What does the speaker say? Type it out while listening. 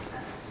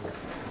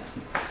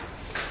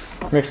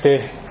Ich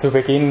möchte zu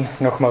Beginn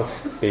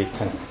nochmals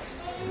beten.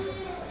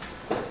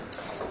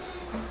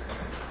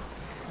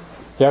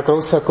 Ja,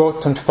 großer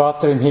Gott und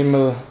Vater im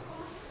Himmel,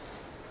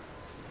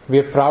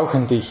 wir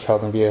brauchen dich,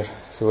 haben wir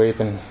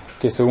soeben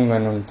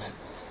gesungen, und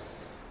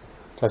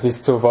das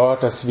ist so wahr,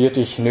 dass wir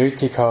dich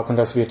nötig haben,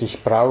 dass wir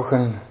dich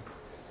brauchen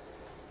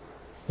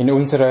in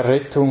unserer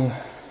Rettung,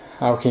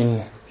 auch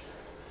in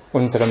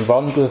unserem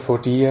Wandel vor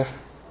dir.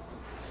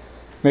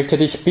 Ich möchte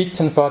dich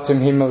bitten, Vater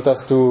im Himmel,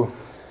 dass du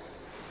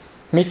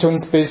mit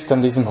uns bist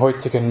an diesem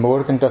heutigen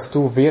Morgen, dass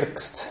du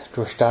wirkst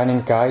durch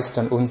deinen Geist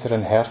an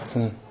unseren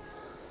Herzen,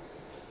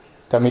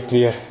 damit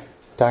wir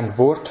dein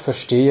Wort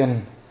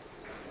verstehen,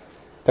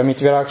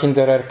 damit wir auch in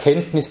der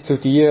Erkenntnis zu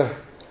dir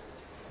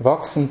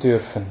wachsen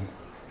dürfen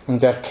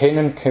und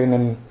erkennen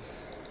können,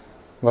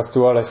 was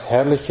du alles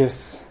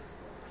Herrliches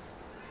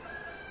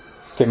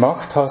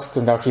gemacht hast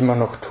und auch immer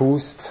noch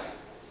tust,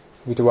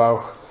 wie du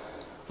auch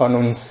an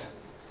uns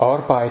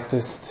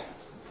arbeitest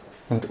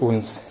und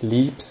uns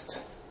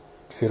liebst,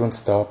 für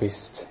uns da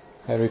bist.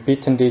 Herr, wir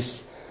bitten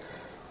dich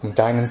um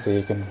deinen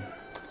Segen.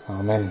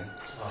 Amen.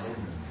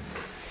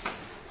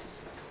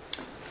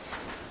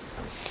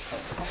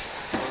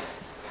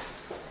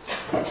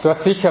 Du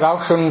hast sicher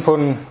auch schon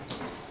von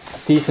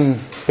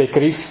diesem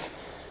Begriff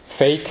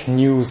Fake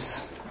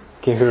News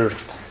gehört.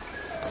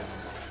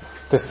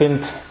 Das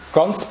sind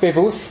ganz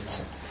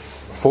bewusst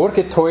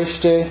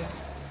vorgetäuschte,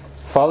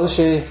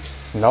 falsche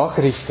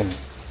Nachrichten.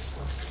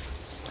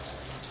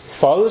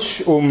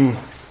 Falsch,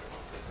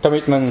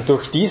 damit man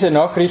durch diese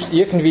Nachricht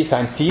irgendwie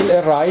sein Ziel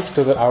erreicht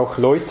oder auch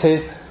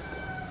Leute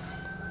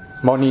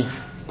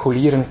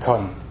manipulieren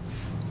kann.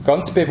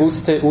 Ganz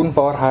bewusste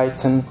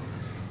Unwahrheiten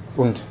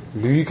und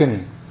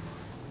Lügen.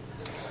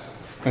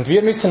 Und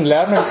wir müssen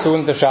lernen zu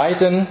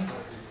unterscheiden,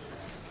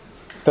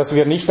 dass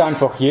wir nicht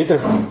einfach jeder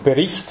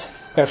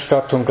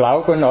Berichterstattung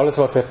glauben, alles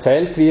was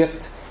erzählt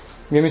wird.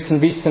 Wir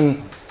müssen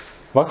wissen,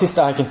 was ist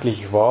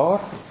eigentlich wahr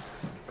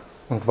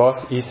und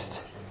was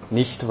ist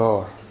nicht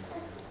wahr.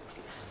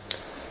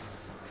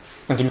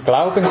 Und im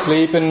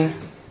Glaubensleben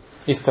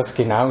ist das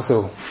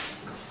genauso.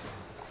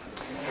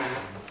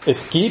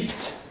 Es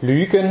gibt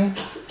Lügen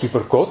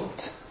über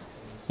Gott,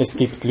 es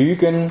gibt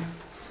Lügen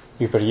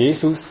über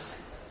Jesus,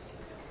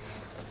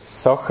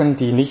 Sachen,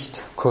 die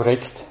nicht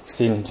korrekt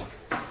sind.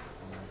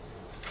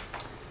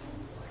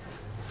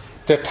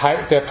 Der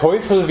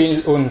Teufel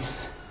will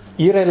uns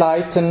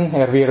irreleiten,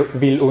 er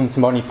will uns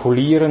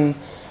manipulieren,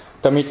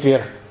 damit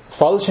wir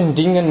falschen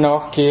Dingen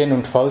nachgehen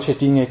und falsche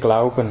Dinge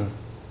glauben.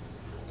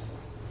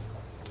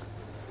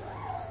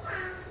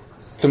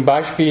 Zum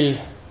Beispiel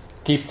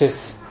gibt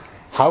es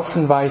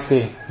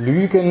haufenweise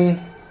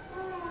Lügen,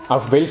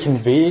 auf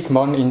welchem Weg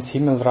man ins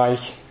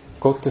Himmelreich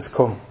Gottes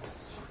kommt.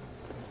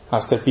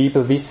 Aus der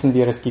Bibel wissen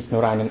wir, es gibt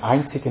nur einen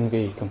einzigen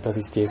Weg, und das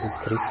ist Jesus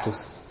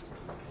Christus.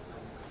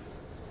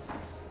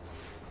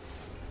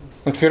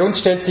 Und für uns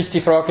stellt sich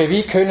die Frage,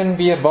 wie können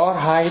wir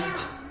Wahrheit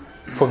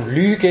von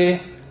Lüge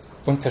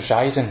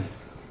unterscheiden?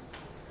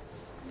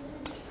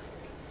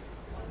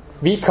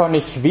 Wie kann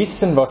ich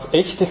wissen, was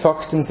echte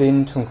Fakten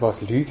sind und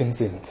was Lügen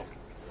sind?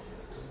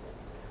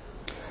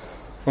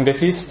 Und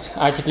es ist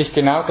eigentlich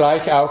genau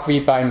gleich auch wie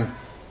beim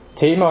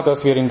Thema,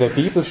 das wir in der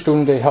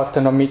Bibelstunde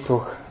hatten am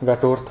Mittwoch, wer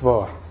dort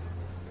war.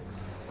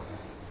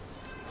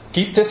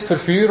 Gibt es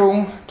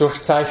Verführung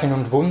durch Zeichen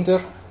und Wunder,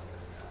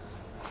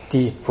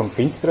 die von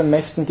finsteren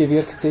Mächten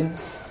gewirkt sind?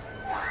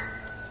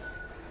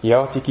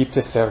 Ja, die gibt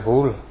es sehr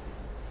wohl.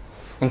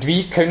 Und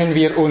wie können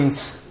wir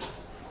uns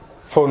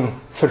von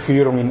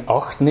Verführung in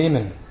Acht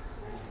nehmen?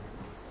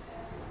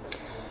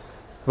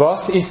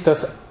 Was ist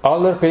das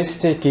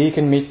allerbeste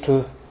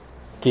Gegenmittel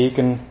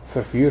gegen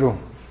Verführung?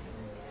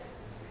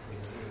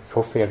 Ich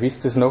hoffe, ihr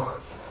wisst es noch.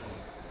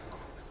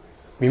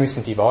 Wir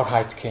müssen die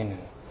Wahrheit kennen.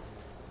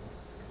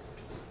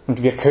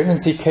 Und wir können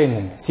sie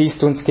kennen. Sie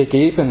ist uns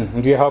gegeben.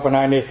 Und wir haben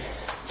eine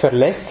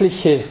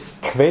verlässliche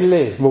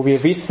Quelle, wo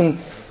wir wissen,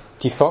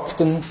 die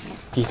Fakten,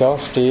 die da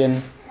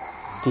stehen,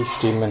 die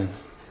stimmen.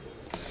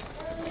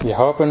 Wir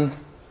haben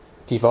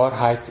die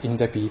Wahrheit in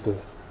der Bibel.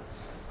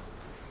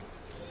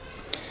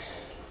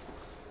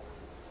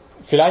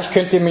 Vielleicht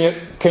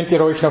könnt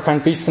ihr euch noch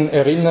ein bisschen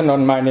erinnern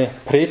an meine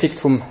Predigt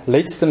vom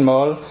letzten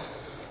Mal.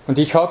 Und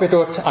ich habe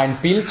dort ein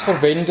Bild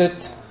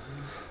verwendet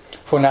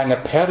von einer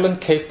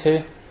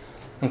Perlenkette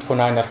und von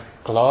einer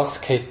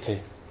Glaskette.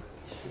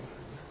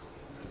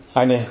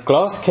 Eine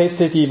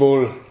Glaskette, die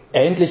wohl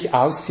ähnlich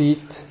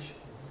aussieht,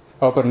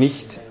 aber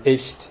nicht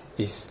echt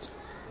ist.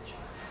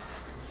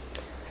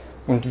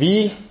 Und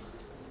wie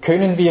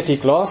können wir die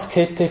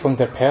Glaskette von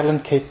der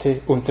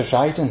Perlenkette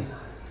unterscheiden?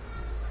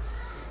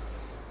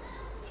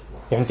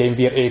 Ja, indem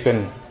wir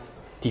eben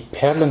die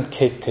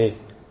Perlenkette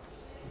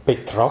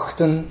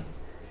betrachten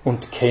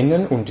und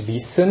kennen und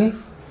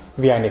wissen,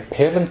 wie eine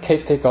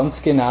Perlenkette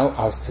ganz genau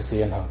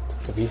auszusehen hat,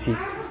 oder wie sie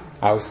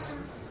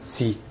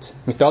aussieht.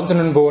 Mit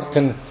anderen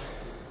Worten,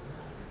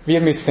 wir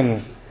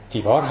müssen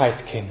die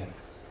Wahrheit kennen.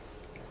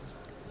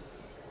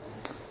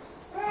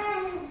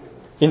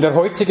 In der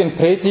heutigen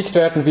Predigt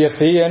werden wir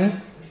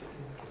sehen,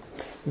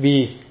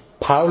 wie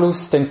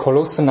Paulus den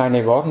Kolossern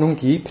eine Warnung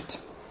gibt.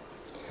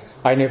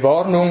 Eine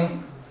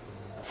Warnung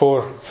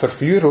vor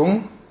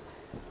Verführung.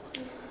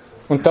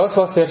 Und das,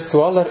 was er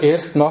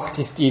zuallererst macht,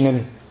 ist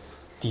ihnen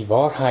die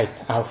Wahrheit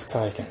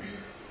aufzeigen.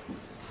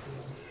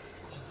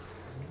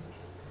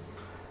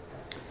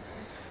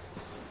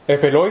 Er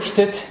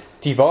beleuchtet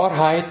die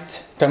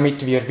Wahrheit,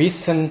 damit wir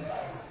wissen,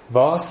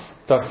 was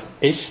das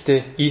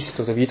Echte ist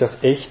oder wie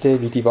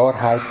die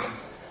Wahrheit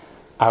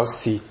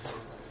aussieht.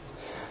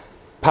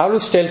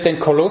 Paulus stellt den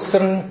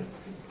Kolossern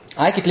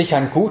eigentlich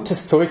ein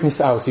gutes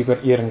Zeugnis aus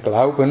über ihren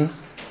Glauben,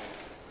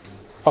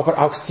 aber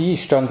auch sie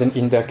standen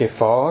in der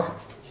Gefahr,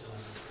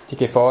 die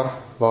Gefahr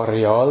war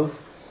real,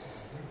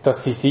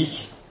 dass sie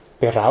sich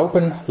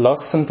berauben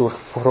lassen durch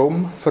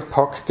fromm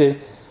verpackte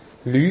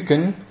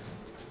Lügen.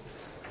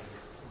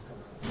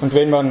 Und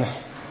wenn man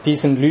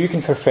diesen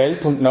Lügen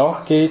verfällt und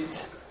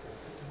nachgeht,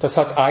 das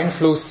hat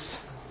Einfluss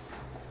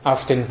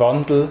auf den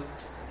Wandel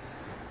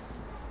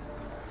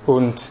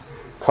und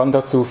kann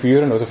dazu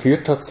führen oder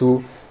führt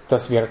dazu,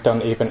 dass wir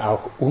dann eben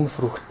auch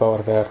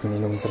unfruchtbar werden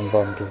in unserem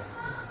Wandel.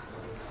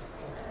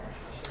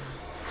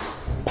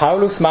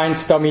 Paulus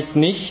meint damit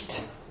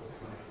nicht,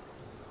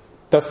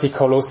 dass die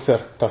Kolosser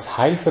das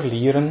Heil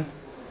verlieren,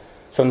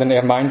 sondern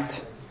er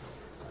meint,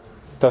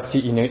 dass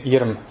sie in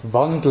ihrem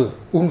Wandel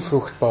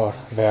unfruchtbar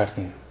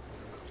werden.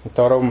 Und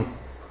darum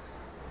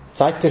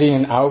zeigt er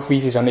ihnen auf, wie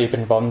sie dann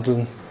eben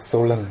wandeln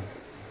sollen.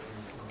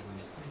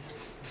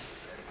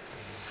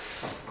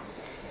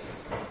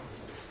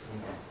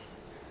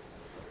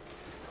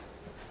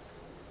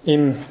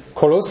 Im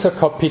Kolosser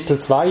Kapitel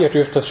 2, ihr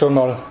dürft das schon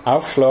mal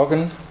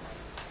aufschlagen,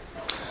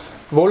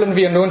 wollen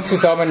wir nun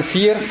zusammen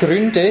 4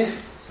 Gründe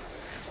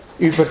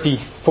über die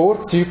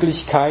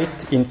Vorzüglichkeit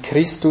in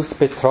Christus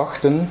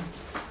betrachten,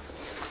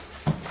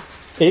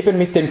 eben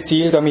mit dem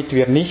Ziel, damit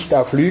wir nicht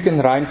auf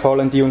Lügen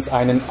reinfallen, die uns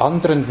einen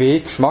anderen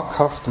Weg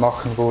schmackhaft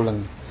machen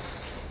wollen.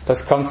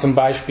 Das kann zum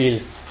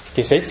Beispiel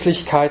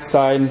Gesetzlichkeit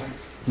sein,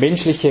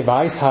 menschliche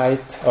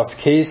Weisheit,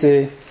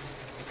 Askese,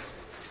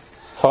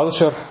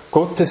 falscher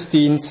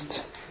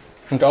Gottesdienst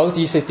und all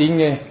diese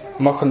Dinge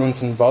machen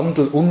unseren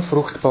Wandel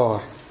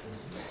unfruchtbar.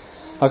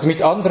 Also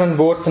mit anderen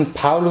Worten,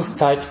 Paulus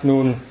zeigt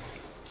nun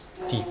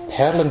die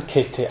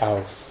Perlenkette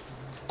auf,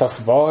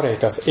 das Wahre,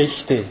 das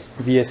Echte,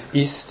 wie es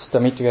ist,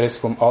 damit wir es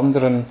vom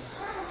anderen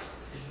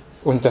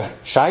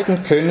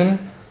unterscheiden können.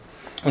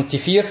 Und die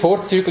 4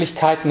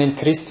 Vorzüglichkeiten in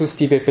Christus,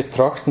 die wir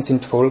betrachten,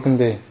 sind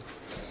folgende.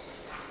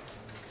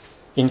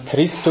 In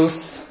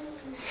Christus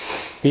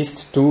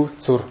bist du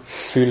zur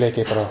Fülle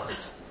gebracht.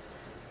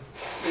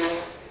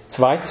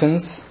 2.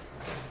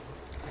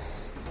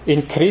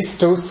 In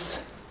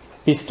Christus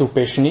bist du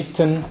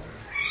beschnitten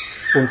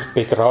und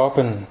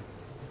begraben.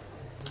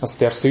 Aus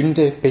der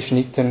Sünde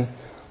beschnitten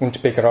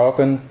und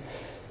begraben.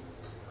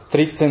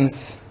 3.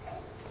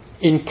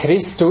 In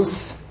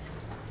Christus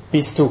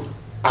bist du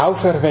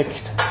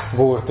auferweckt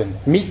worden,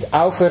 mit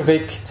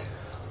auferweckt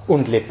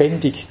und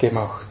lebendig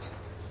gemacht.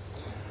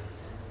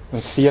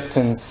 Und 4.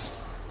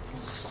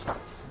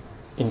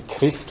 In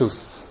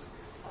Christus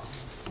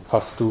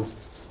hast du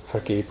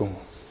Vergebung.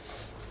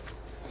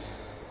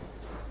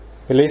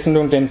 Wir lesen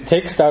nun den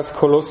Text aus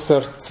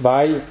Kolosser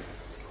 2.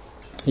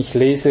 Ich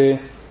lese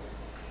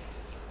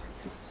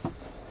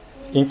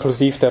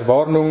inklusive der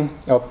Warnung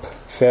ab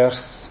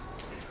Vers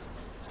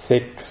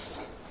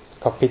 6.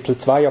 Kapitel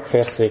 2 ab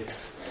Vers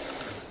 6.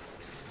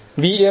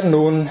 Wie ihr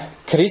nun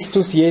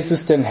Christus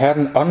Jesus den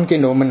Herrn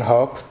angenommen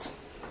habt,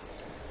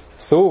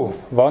 so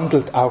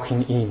wandelt auch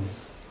in ihm.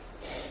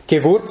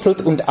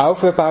 Gewurzelt und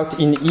auferbaut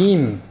in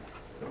ihm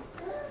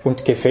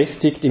und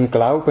gefestigt im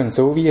Glauben,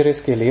 so wie ihr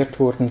es gelehrt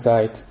worden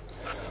seid,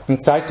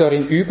 und seid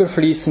darin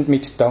überfließend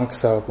mit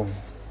Danksagung.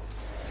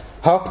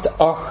 Habt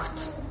Acht,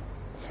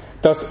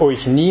 dass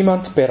euch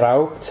niemand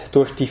beraubt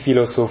durch die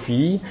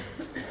Philosophie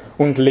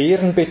und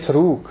leeren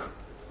Betrug,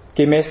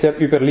 gemäß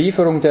der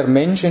Überlieferung der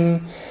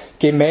Menschen,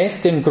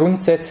 gemäß den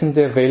Grundsätzen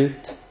der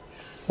Welt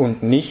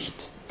und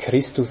nicht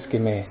Christus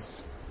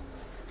gemäß.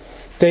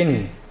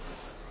 Denn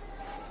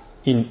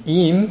in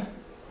ihm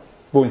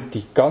wohnt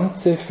die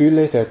ganze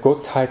Fülle der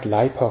Gottheit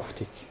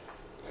leibhaftig.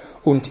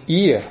 Und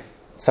ihr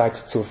seid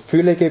zur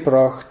Fülle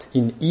gebracht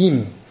in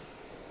ihm,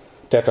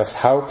 der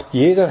das Haupt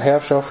jeder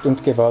Herrschaft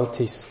und Gewalt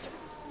ist.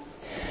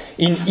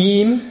 In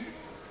ihm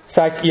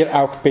seid ihr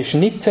auch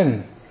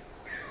beschnitten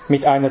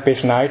mit einer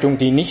Beschneidung,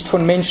 die nicht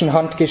von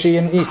Menschenhand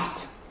geschehen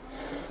ist,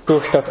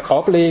 durch das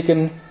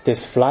Ablegen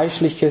des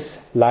fleischlichen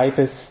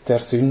Leibes der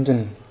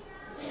Sünden,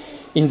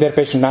 in der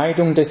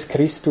Beschneidung des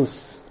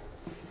Christus,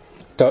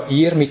 da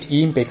ihr mit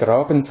ihm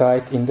begraben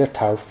seid in der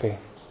Taufe.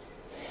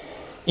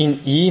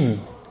 In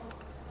ihm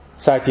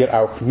seid ihr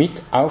auch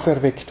mit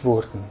auferweckt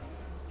worden,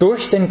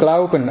 durch den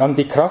Glauben an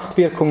die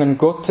Kraftwirkungen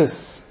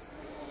Gottes,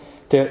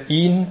 der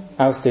ihn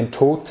aus den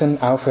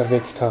Toten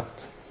auferweckt hat.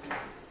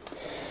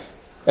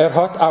 Er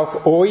hat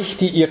auch euch,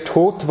 die ihr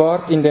tot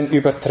wart in den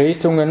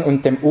Übertretungen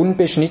und dem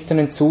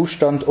unbeschnittenen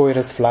Zustand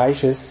eures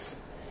Fleisches,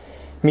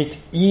 mit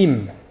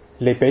ihm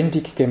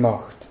lebendig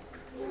gemacht,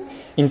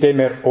 indem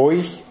er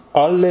euch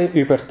alle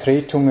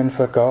Übertretungen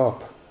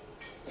vergab.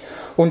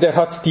 und er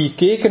hat die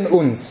gegen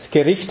uns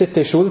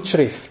gerichtete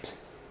Schuldschrift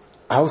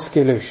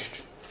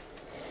ausgelöscht,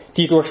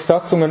 die durch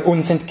Satzungen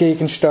uns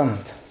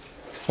entgegenstand,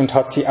 und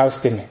hat sie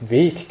aus dem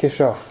Weg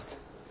geschafft,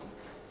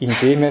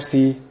 indem er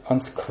sie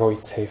ans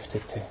Kreuz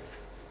heftete.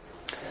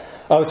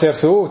 Als er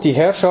so die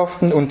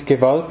Herrschaften und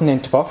Gewalten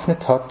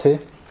entwaffnet hatte,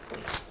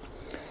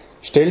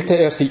 stellte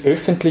er sie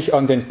öffentlich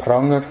an den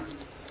Pranger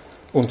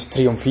und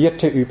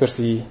triumphierte über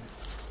sie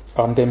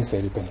an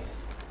demselben.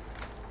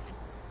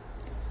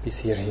 Bis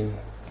hierhin.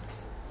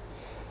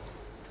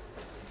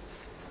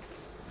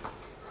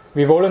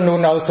 Wir wollen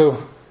nun also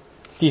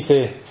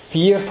diese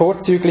 4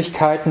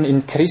 Vorzüglichkeiten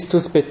in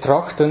Christus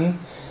betrachten,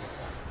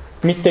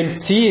 mit dem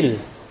Ziel,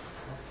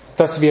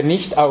 dass wir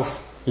nicht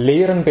auf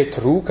leeren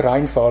Betrug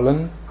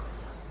reinfallen,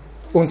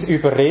 uns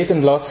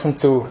überreden lassen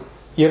zu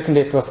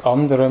irgendetwas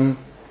anderem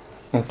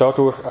und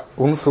dadurch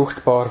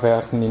unfruchtbar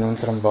werden in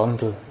unserem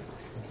Wandel.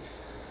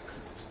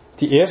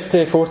 Die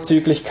erste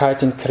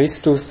Vorzüglichkeit in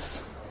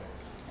Christus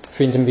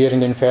finden wir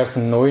in den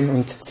Versen 9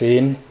 und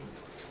 10.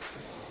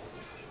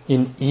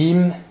 In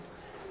ihm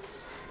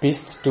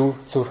bist du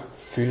zur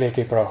Fülle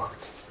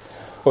gebracht.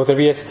 Oder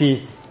wie es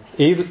die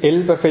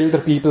Elberfelder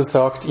Bibel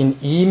sagt, in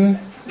ihm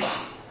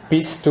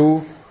bist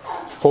du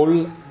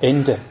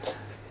vollendet.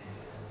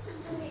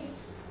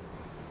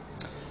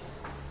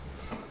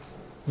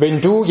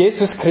 Wenn du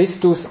Jesus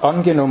Christus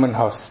angenommen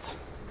hast,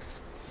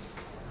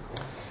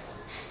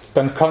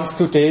 dann kannst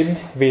du dem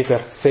weder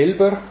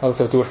selber,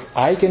 also durch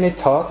eigene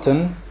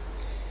Taten,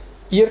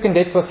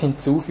 irgendetwas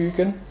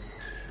hinzufügen,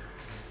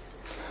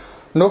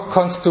 noch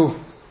kannst du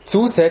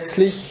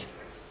zusätzlich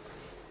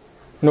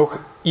noch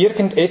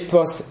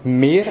irgendetwas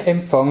mehr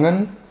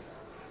empfangen,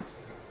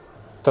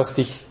 das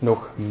dich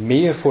noch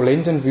mehr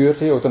vollenden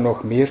würde oder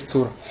noch mehr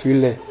zur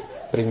Fülle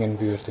bringen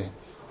würde.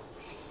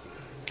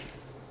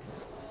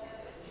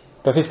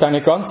 Das ist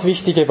eine ganz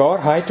wichtige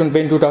Wahrheit, und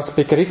wenn du das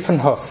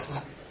begriffen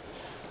hast,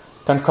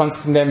 dann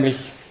kannst du nämlich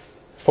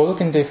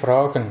folgende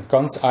Fragen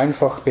ganz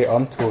einfach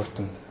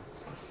beantworten.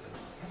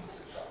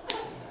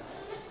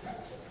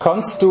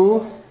 Kannst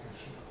du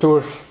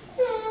durch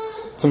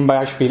zum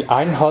Beispiel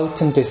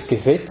Einhalten des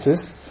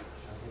Gesetzes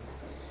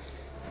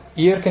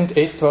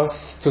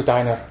irgendetwas zu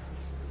deiner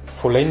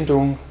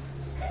Vollendung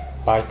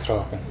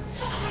beitragen?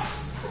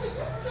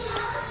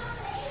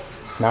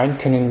 Nein,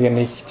 können wir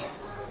nicht.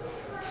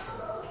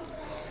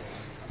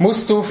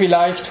 Musst du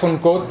vielleicht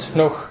von Gott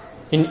noch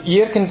in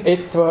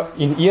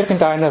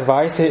irgendeiner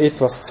Weise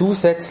etwas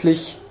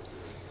zusätzlich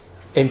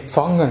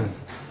empfangen,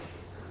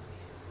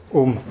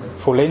 um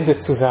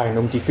vollendet zu sein,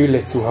 um die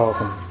Fülle zu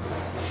haben?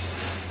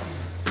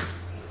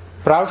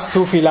 Brauchst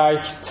du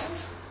vielleicht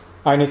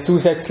eine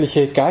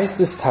zusätzliche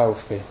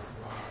Geistestaufe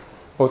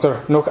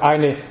oder noch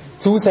eine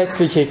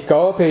zusätzliche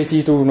Gabe,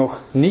 die du noch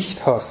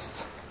nicht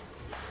hast?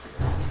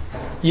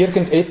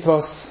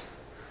 Irgendetwas,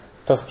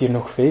 das dir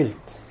noch fehlt?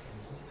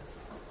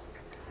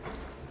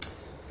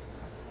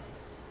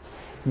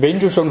 Wenn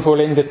du schon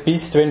vollendet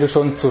bist, wenn du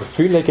schon zur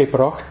Fülle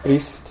gebracht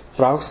bist,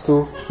 brauchst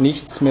du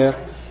nichts mehr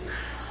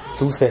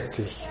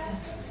zusätzlich.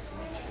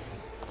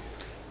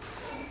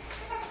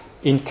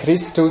 In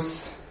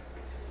Christus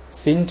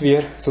sind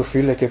wir zur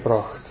Fülle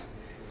gebracht.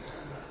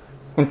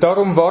 Und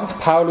darum warnt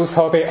Paulus,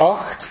 habe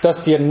Acht,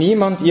 dass dir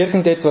niemand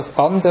irgendetwas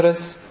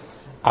anderes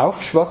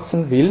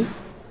aufschwatzen will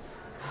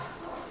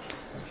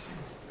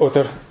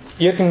oder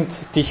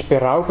irgend dich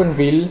berauben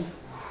will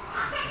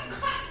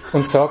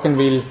und sagen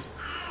will,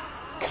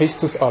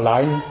 Christus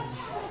allein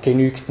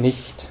genügt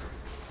nicht.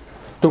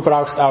 Du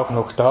brauchst auch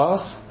noch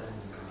das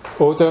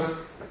oder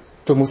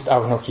du musst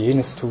auch noch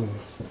jenes tun.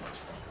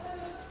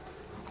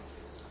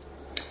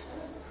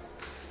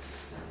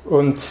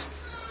 Und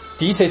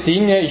diese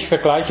Dinge, ich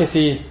vergleiche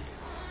sie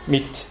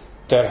mit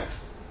der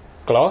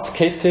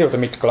Glaskette oder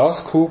mit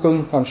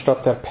Glaskugeln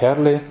anstatt der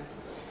Perle,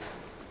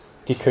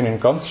 die können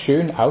ganz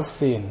schön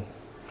aussehen.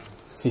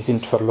 Sie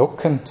sind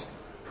verlockend.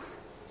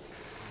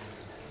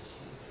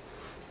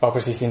 Aber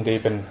sie sind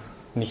eben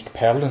nicht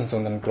Perlen,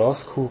 sondern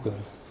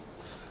Glaskugeln.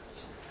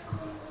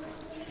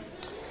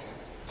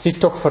 Es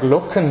ist doch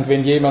verlockend,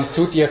 wenn jemand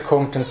zu dir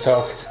kommt und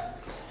sagt,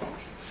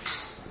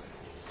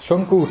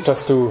 schon gut,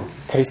 dass du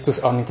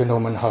Christus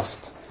angenommen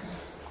hast,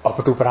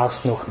 aber du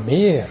brauchst noch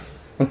mehr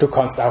und du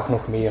kannst auch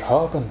noch mehr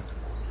haben.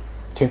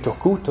 Tönt doch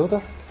gut, oder?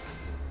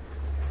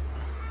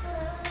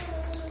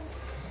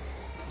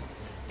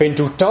 Wenn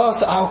du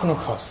das auch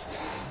noch hast,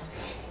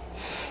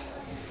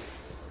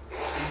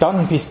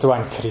 dann bist du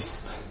ein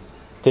Christ,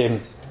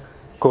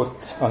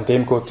 an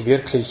dem Gott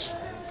wirklich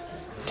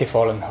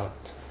gefallen hat.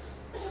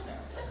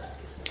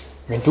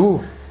 Wenn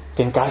du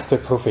den Geist der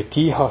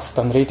Prophetie hast,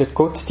 dann redet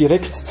Gott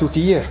direkt zu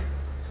dir.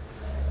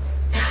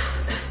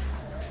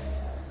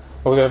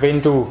 Oder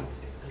wenn du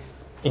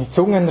in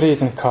Zungen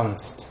reden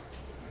kannst,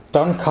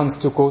 dann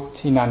kannst du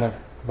Gott in einer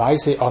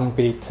Weise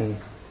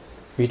anbeten,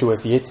 wie du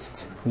es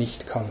jetzt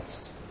nicht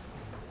kannst.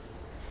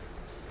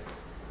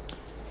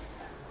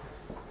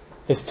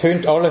 Es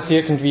tönt alles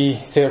irgendwie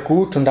sehr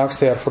gut und auch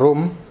sehr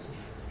fromm,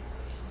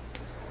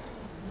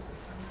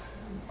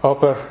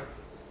 aber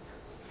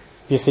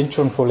wir sind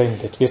schon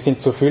vollendet. Wir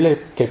sind zur Fülle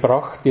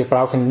gebracht. Wir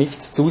brauchen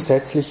nichts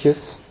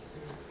Zusätzliches.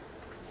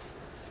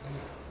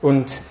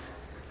 Und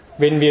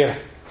wenn wir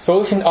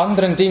solchen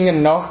anderen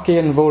Dingen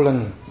nachgehen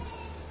wollen,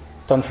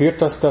 dann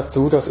führt das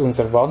dazu, dass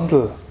unser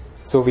Wandel,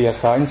 so wie er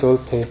sein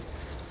sollte,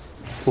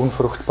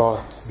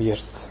 unfruchtbar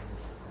wird.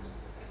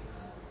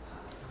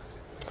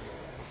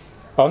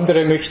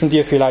 Andere möchten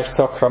dir vielleicht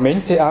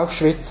Sakramente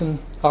aufschwatzen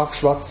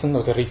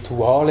oder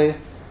Rituale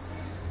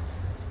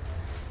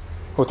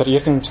oder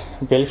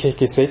irgendwelche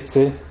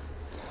Gesetze.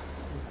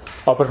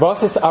 Aber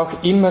was es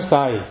auch immer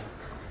sei,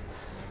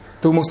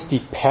 du musst die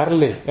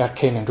Perle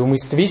erkennen. Du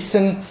musst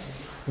wissen,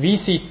 wie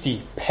sieht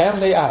die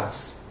Perle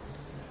aus.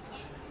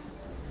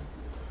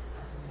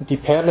 Und die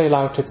Perle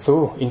lautet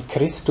so: In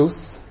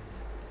Christus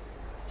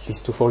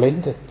bist du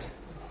vollendet.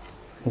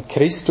 In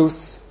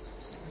Christus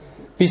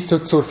bist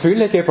du zur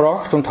Fülle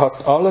gebracht und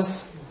hast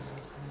alles,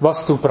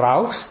 was du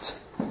brauchst.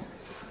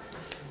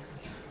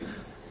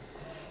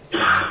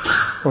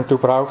 Und du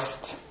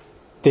brauchst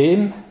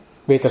dem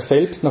weder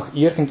selbst noch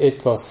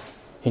irgendetwas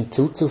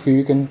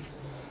hinzuzufügen,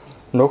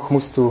 noch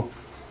musst du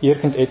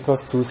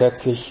irgendetwas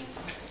zusätzlich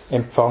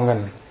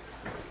empfangen.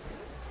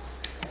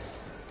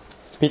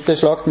 Bitte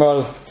schlagt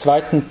mal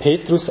 2.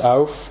 Petrus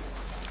auf,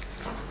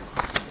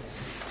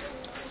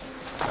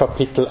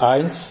 Kapitel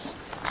 1.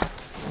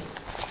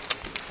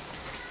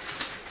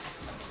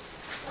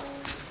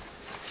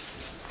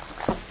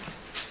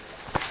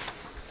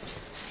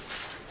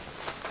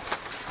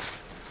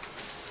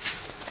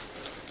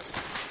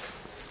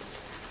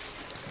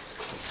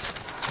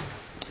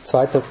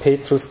 Zweiter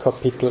Petrus,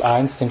 Kapitel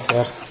 1, den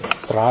Vers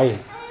 3.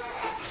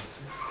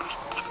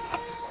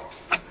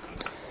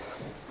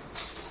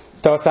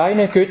 Da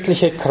seine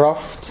göttliche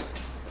Kraft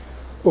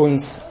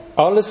uns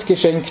alles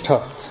geschenkt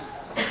hat,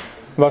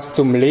 was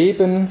zum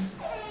Leben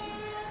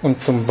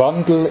und zum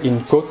Wandel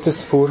in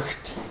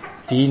Gottesfurcht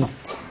dient.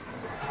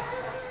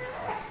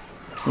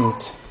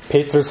 Und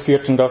Petrus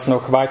führt das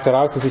noch weiter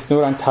aus, es ist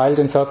nur ein Teil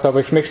den Satz,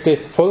 aber ich möchte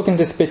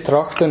Folgendes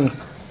betrachten.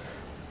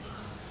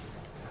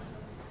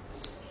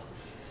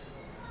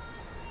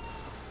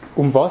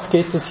 Um was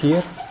geht es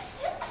hier?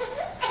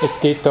 Es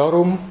geht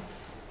darum,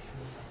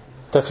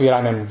 dass wir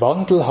einen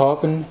Wandel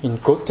haben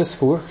in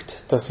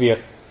Gottesfurcht, dass wir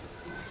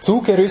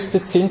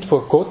zugerüstet sind,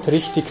 vor Gott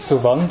richtig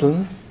zu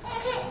wandeln.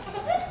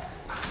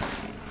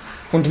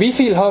 Und wie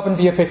viel haben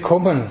wir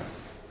bekommen,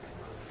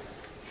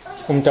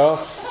 um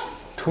das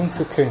tun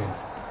zu können?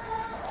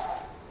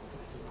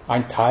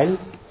 Ein Teil?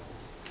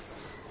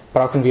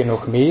 Brauchen wir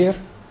noch mehr?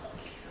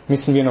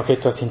 Müssen wir noch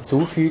etwas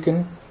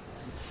hinzufügen?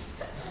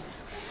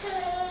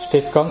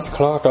 Steht ganz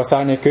klar, dass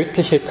seine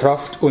göttliche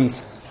Kraft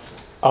uns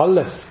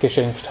alles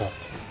geschenkt hat.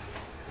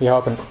 Wir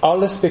haben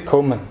alles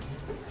bekommen,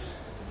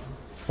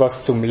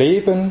 was zum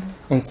Leben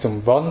und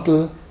zum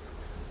Wandel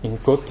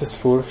in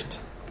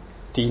Gottesfurcht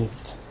dient.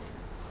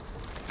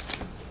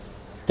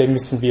 Dem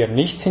müssen wir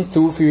nichts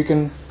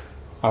hinzufügen,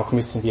 auch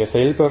müssen wir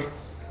selber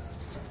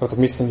oder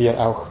müssen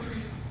wir auch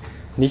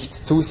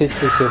nichts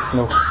Zusätzliches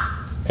noch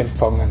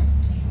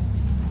empfangen.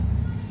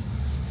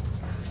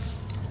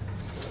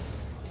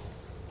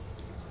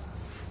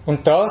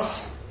 Und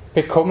das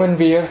bekommen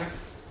wir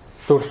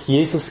durch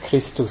Jesus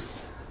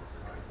Christus.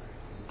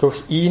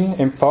 Durch ihn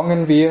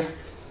empfangen wir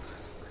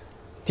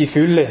die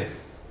Fülle.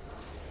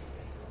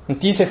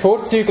 Und diese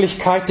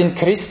Vorzüglichkeit in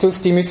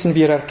Christus, die müssen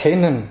wir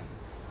erkennen.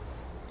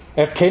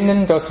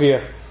 Erkennen, dass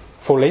wir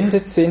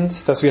vollendet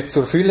sind, dass wir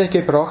zur Fülle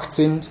gebracht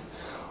sind.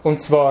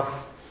 Und zwar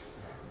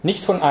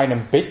nicht von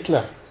einem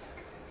Bettler,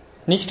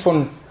 nicht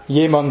von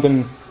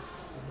jemandem,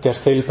 der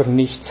selber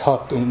nichts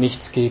hat und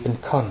nichts geben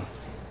kann.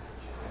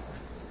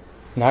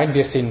 Nein,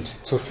 wir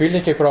sind zur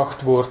Fülle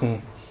gebracht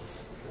worden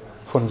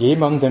von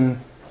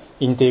jemandem,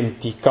 in dem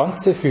die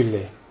ganze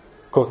Fülle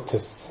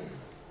Gottes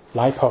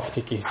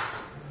leibhaftig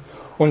ist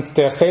und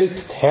der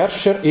selbst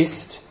Herrscher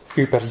ist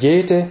über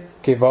jede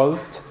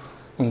Gewalt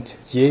und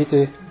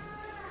jede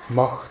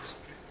Macht.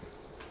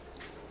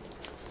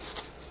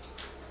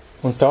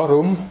 Und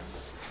darum,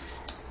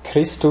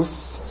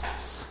 Christus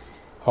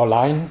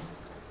allein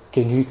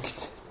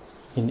genügt.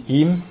 In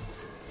ihm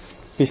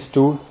bist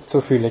du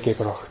zur Fülle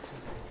gebracht.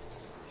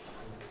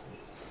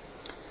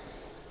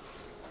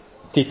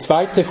 Die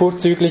zweite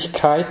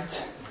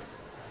Vorzüglichkeit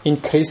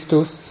in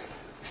Christus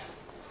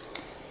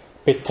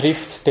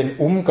betrifft den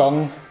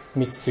Umgang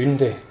mit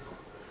Sünde.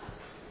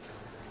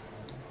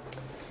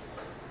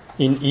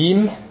 In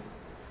ihm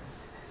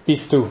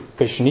bist du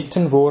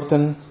beschnitten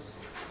worden,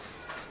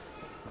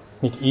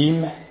 mit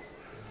ihm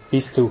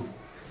bist du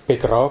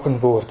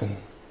begraben worden.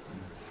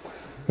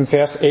 Im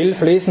Vers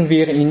 11 lesen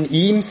wir, in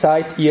ihm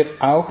seid ihr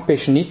auch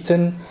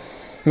beschnitten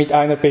mit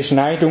einer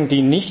Beschneidung,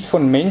 die nicht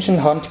von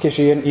Menschenhand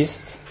geschehen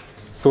ist,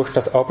 durch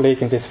das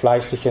Ablegen des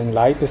fleischlichen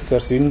Leibes der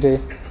Sünde,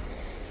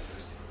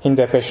 in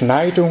der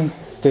Beschneidung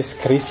des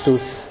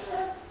Christus,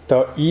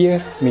 da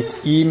ihr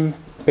mit ihm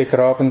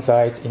begraben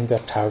seid in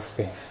der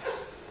Taufe.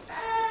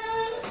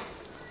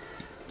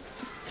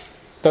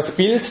 Das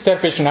Bild der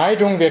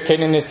Beschneidung, wir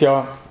kennen es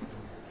ja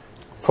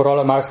vor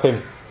allem aus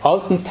dem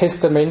Alten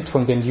Testament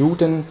von den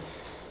Juden,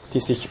 die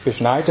sich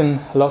beschneiden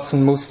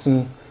lassen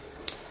mussten.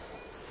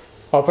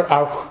 Aber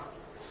auch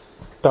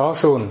da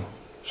schon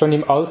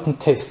im Alten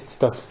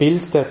Test, das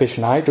Bild der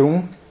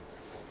Beschneidung.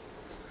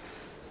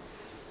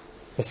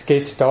 Es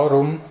geht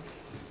darum,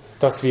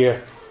 dass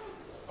wir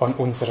an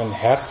unseren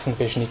Herzen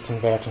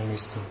beschnitten werden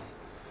müssen.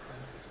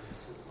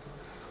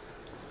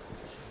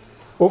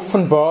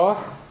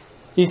 Offenbar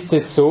ist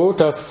es so,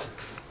 dass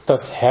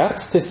das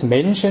Herz des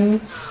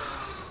Menschen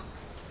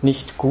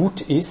nicht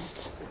gut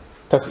ist,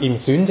 dass ihm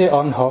Sünde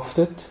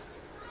anhaftet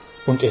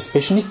und es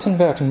beschnitten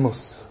werden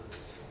muss.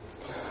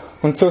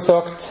 Und so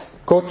sagt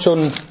Gott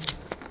schon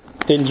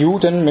den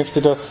Juden,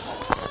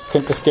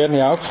 könnt das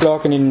gerne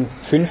aufschlagen, in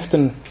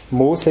 5.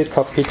 Mose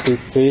Kapitel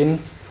 10,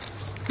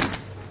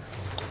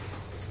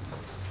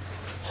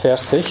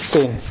 Vers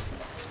 16.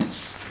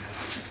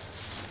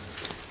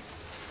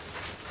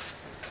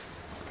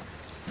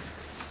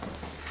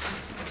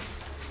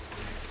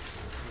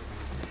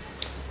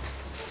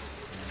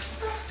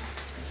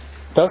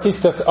 Das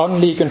ist das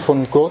Anliegen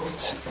von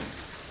Gott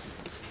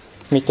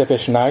mit der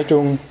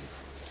Beschneidung.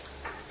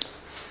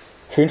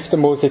 5.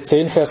 Mose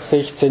 10, Vers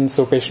 16,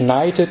 so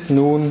beschneidet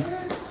nun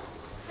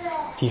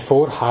die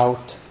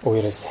Vorhaut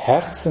eures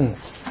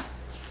Herzens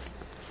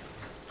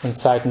und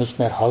seid nicht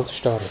mehr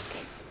halsstarrig.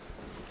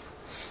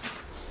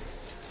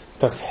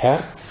 Das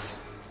Herz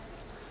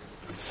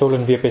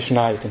sollen wir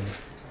beschneiden.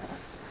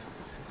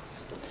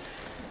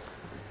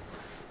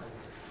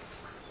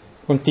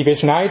 Und die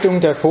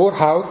Beschneidung der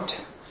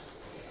Vorhaut,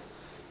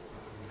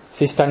 es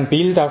ist ein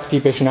Bild auf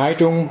die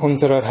Beschneidung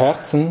unserer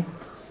Herzen.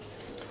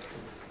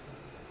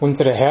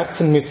 Unsere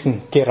Herzen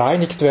müssen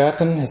gereinigt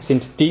werden. Es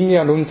sind Dinge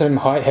an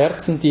unserem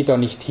Herzen, die da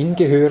nicht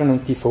hingehören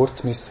und die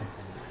fort müssen.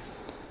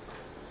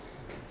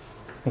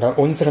 Und an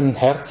unserem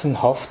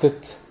Herzen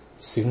haftet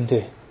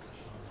Sünde.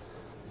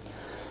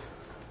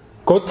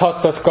 Gott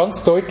hat das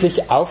ganz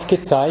deutlich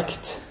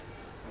aufgezeigt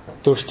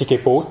durch die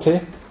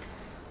Gebote.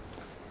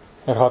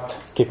 Er hat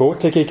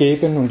Gebote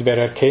gegeben und wir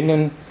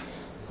erkennen,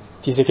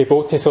 diese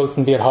Gebote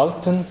sollten wir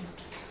halten.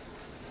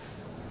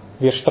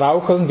 Wir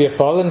straucheln, wir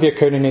fallen, wir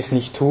können es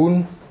nicht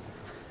tun.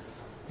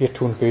 Wir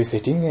tun böse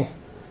Dinge.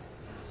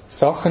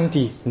 Sachen,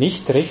 die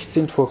nicht recht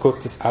sind vor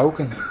Gottes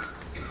Augen.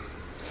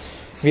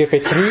 Wir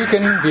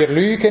betrügen, wir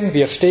lügen,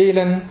 wir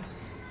stehlen.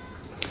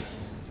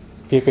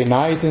 Wir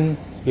beneiden,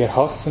 wir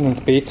hassen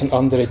und beten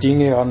andere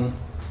Dinge an.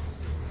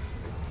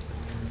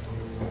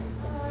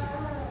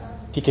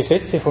 Die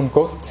Gesetze von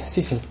Gott,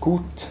 sie sind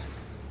gut.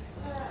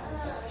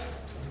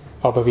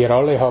 Aber wir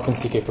alle haben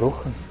sie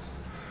gebrochen.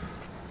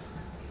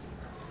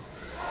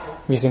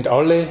 Wir sind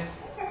alle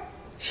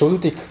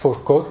schuldig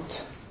vor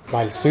Gott,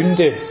 weil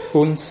Sünde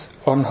uns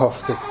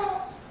anhaftet.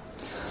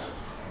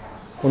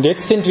 Und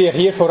jetzt sind wir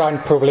hier vor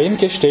ein Problem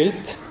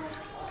gestellt.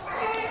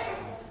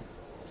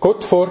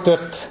 Gott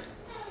fordert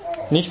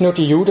nicht nur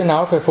die Juden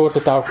auf, er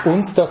fordert auch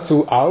uns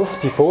dazu auf,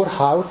 die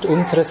Vorhaut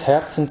unseres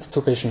Herzens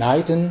zu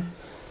beschneiden,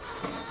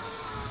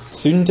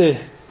 Sünde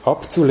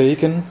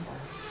abzulegen.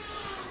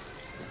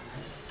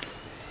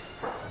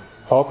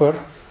 Aber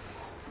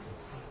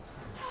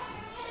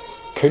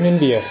können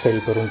wir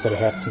selber unsere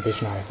Herzen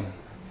beschneiden?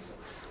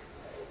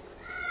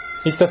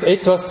 Ist das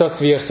etwas,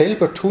 das wir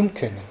selber tun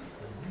können?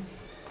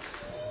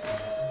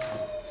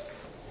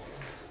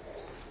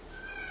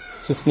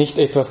 Es ist nicht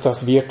etwas,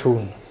 das wir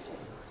tun.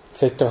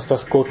 Es ist etwas,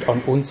 das Gott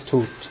an uns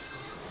tut.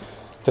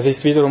 Das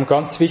ist wiederum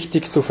ganz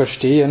wichtig zu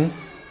verstehen.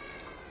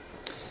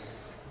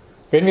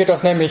 Wenn wir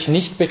das nämlich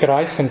nicht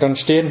begreifen, dann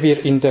stehen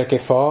wir in der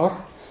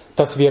Gefahr,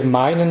 dass wir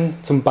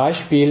meinen, zum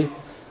Beispiel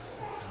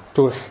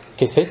durch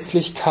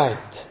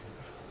Gesetzlichkeit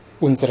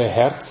unsere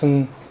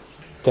Herzen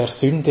der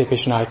Sünde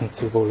beschneiden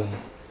zu wollen.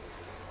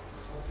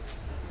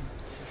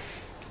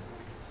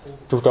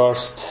 Du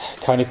darfst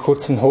keine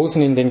kurzen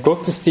Hosen in den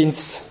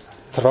Gottesdienst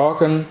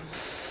tragen.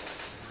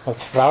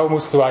 Als Frau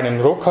musst du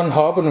einen Rock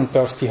anhaben und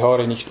darfst die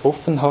Haare nicht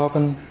offen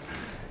haben.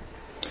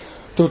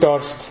 Du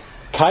darfst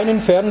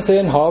keinen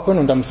Fernsehen haben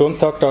und am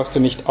Sonntag darfst du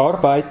nicht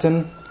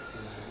arbeiten.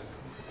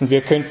 Und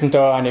wir könnten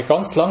da eine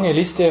ganz lange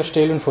Liste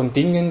erstellen von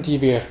Dingen,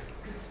 die wir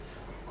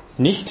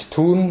nicht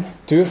tun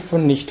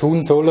dürfen, nicht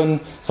tun sollen.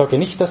 Ich sage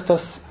nicht, dass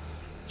das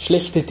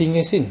schlechte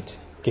Dinge sind.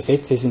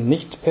 Gesetze sind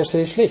nicht per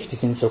se schlecht, die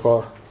sind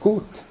sogar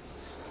gut.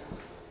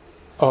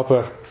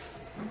 Aber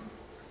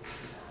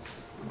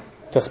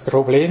das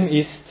Problem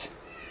ist,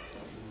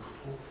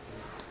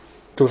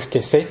 durch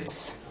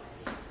Gesetz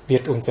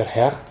wird unser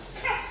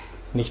Herz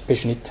nicht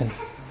beschnitten.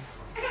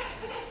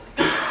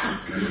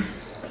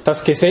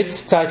 Das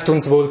Gesetz zeigt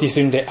uns wohl die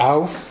Sünde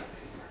auf,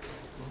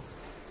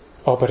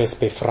 aber es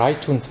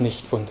befreit uns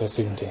nicht von der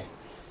Sünde.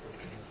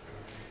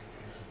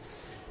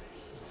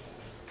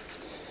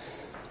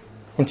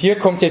 Und hier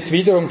kommt jetzt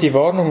wiederum die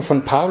Warnung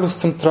von Paulus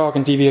zum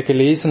Tragen, die wir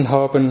gelesen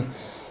haben.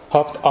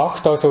 Habt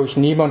Acht, dass euch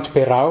niemand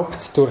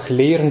beraubt durch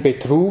leeren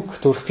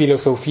Betrug, durch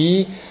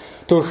Philosophie,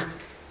 durch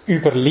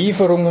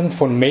Überlieferungen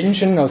von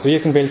Menschen, also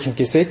irgendwelchen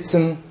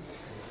Gesetzen,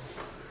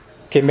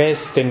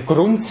 gemäß den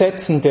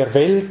Grundsätzen der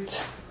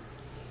Welt,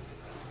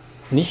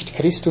 nicht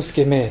Christus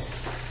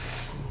gemäß.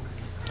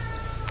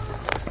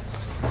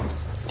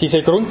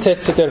 Diese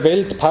Grundsätze der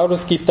Welt,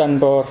 Paulus gibt ein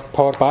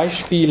paar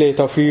Beispiele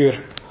dafür,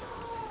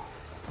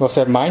 was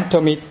er meint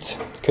damit.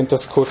 Ihr könnt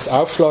das kurz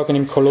aufschlagen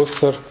im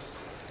Kolosser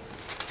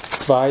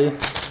 2,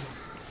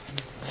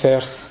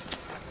 Vers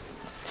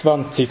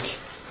 20.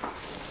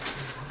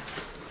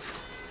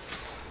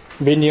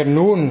 Wenn ihr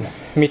nun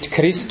mit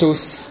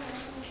Christus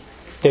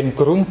den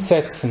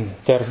Grundsätzen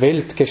der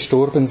Welt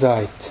gestorben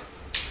seid,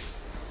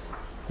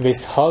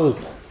 weshalb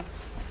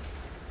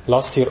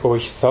lasst ihr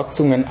euch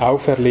Satzungen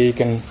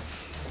auferlegen,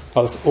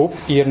 als ob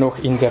ihr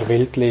noch in der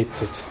Welt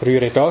lebtet?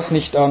 Rühre das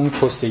nicht an,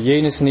 koste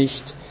jenes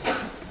nicht,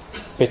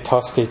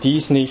 betaste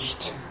dies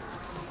nicht.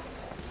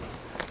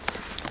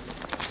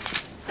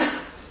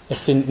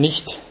 Es sind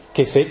nicht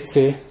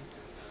Gesetze,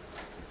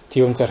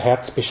 die unser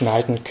Herz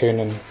beschneiden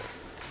können.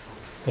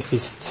 Es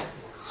ist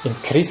in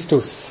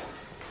Christus,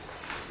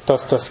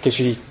 dass das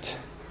geschieht.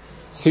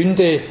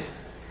 Sünde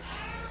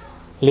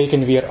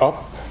legen wir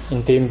ab,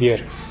 indem wir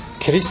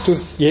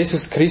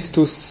Jesus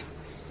Christus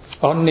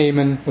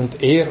annehmen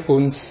und er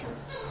uns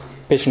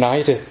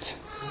beschneidet.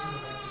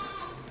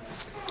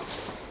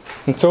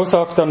 Und so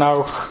sagt dann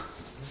auch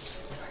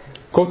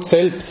Gott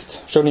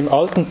selbst schon im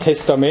Alten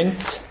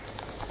Testament,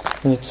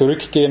 wenn wir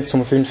zurückgehen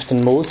zum 5.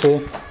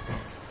 Mose,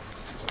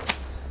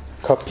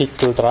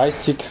 Kapitel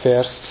 30,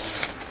 Vers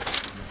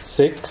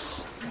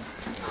 6.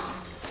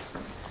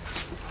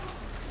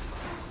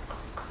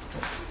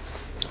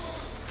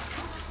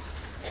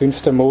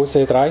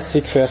 Mose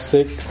 30, Vers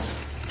 6.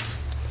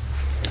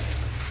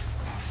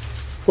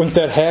 Und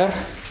der Herr,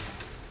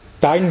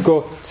 dein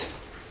Gott,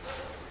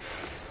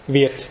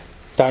 wird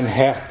dein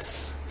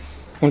Herz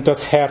und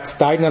das Herz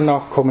deiner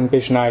Nachkommen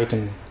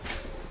beschneiden,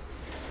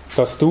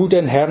 dass du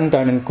den Herrn,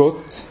 deinen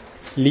Gott,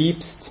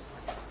 liebst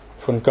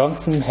von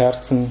ganzem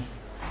Herzen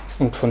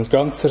und von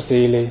ganzer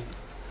Seele,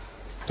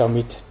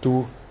 damit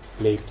du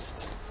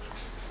lebst.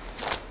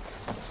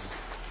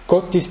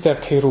 Gott ist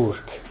der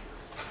Chirurg.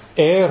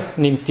 Er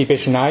nimmt die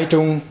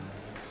Beschneidung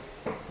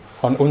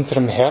an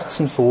unserem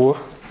Herzen vor.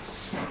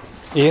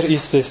 Er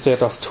ist es, der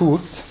das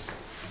tut.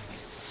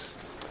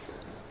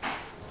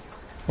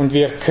 Und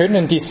wir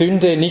können die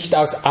Sünde nicht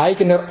aus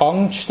eigener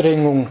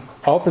Anstrengung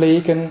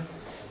ablegen,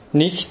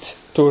 nicht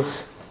durch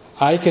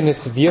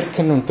eigenes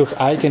Wirken und durch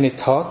eigene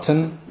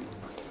Taten,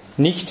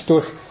 nicht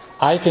durch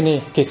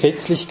eigene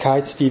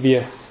Gesetzlichkeit, die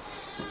wir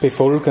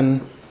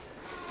befolgen,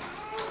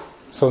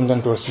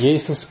 sondern durch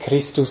Jesus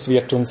Christus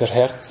wird unser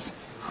Herz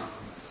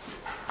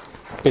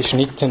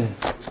beschnitten.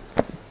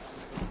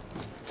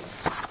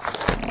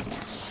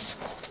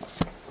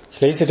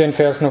 Ich lese den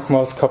Vers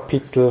nochmals,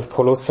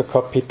 Kolosser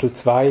Kapitel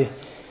 2,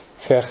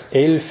 Vers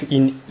 11.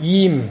 In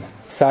ihm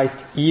seid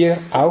ihr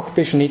auch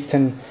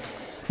beschnitten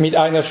mit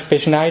einer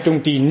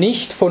Beschneidung, die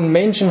nicht von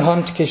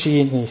Menschenhand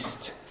geschehen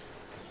ist,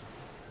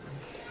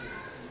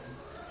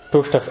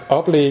 durch das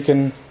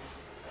Ablegen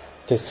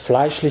des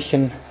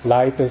fleischlichen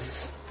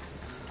Leibes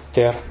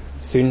der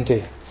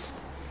Sünde.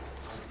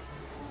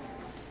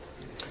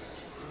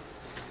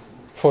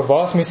 Vor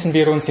was müssen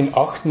wir uns in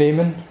Acht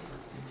nehmen?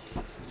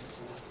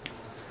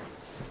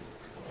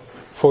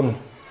 Von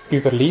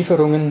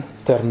Überlieferungen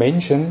der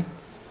Menschen,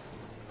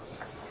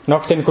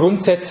 nach den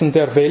Grundsätzen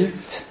der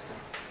Welt,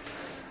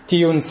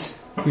 die uns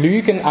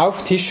Lügen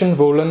auftischen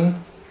wollen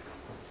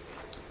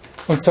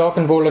und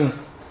sagen wollen,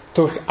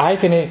 durch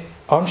eigene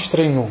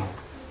Anstrengung,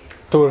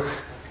 durch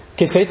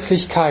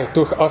Gesetzlichkeit,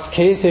 durch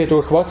Askese,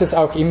 durch was es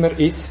auch immer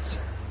ist,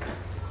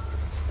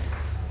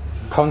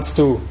 kannst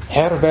du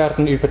Herr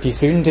werden über die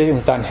Sünde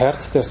und dein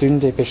Herz der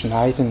Sünde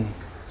beschneiden.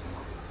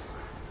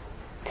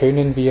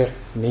 Können wir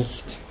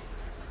nicht.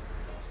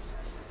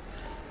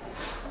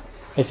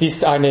 Es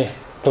ist eine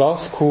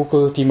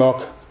Glaskugel, die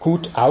mag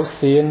gut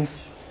aussehen,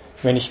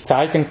 wenn ich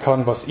zeigen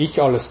kann, was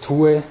ich alles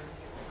tue,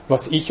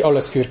 was ich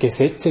alles für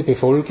Gesetze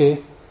befolge,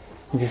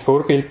 wie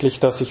vorbildlich,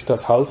 dass ich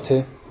das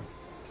halte.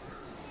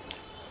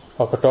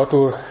 Aber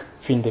dadurch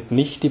findet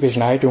nicht die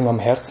Beschneidung am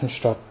Herzen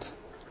statt.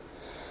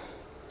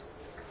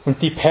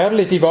 Und die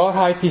Perle, die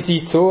Wahrheit, die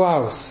sieht so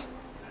aus.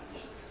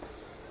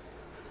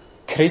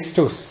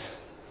 Christus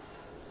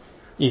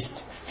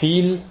ist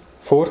viel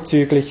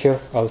vorzüglicher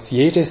als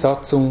jede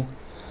Satzung,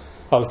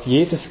 als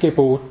jedes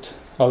Gebot,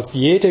 als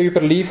jede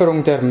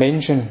Überlieferung der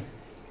Menschen.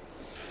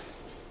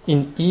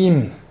 In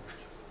ihm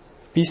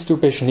bist du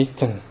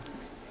beschnitten.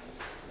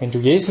 Wenn du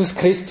Jesus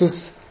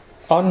Christus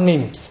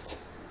annimmst,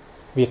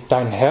 wird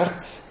dein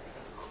Herz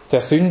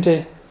der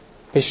Sünde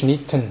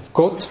beschnitten.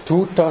 Gott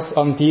tut das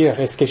an dir.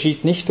 Es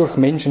geschieht nicht durch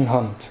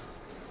Menschenhand.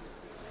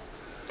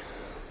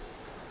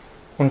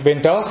 Und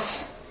wenn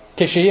das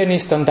geschehen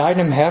ist an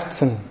deinem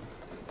Herzen,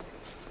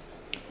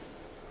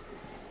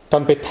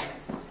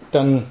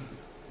 dann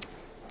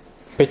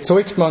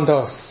bezeugt man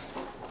das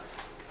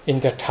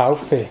in der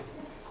Taufe,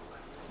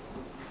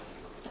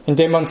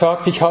 indem man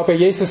sagt, ich habe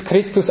Jesus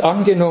Christus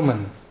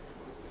angenommen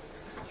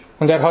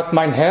und er hat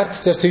mein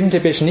Herz der Sünde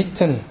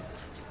beschnitten.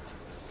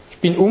 Ich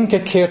bin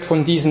umgekehrt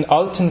von diesen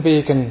alten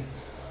Wegen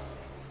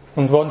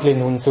und wandle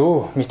nun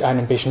so mit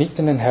einem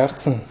beschnittenen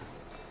Herzen.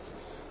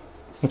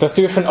 Und das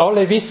dürfen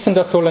alle wissen,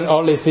 das sollen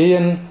alle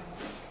sehen.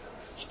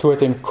 Ich tue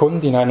dem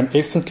kund in einem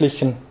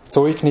öffentlichen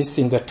Zeugnis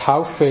in der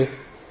Taufe,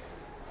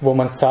 wo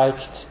man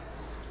zeigt,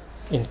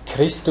 in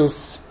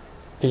Christus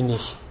bin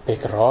ich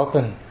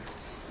begraben,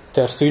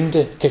 der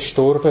Sünde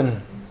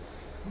gestorben,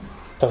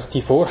 dass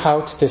die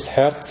Vorhaut des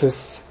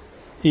Herzens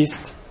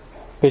ist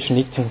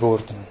beschnitten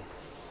worden.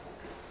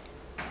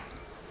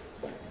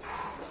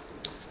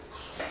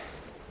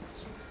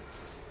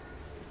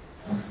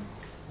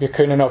 Wir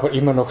können aber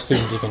immer noch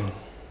sündigen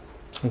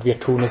und wir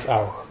tun es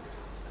auch.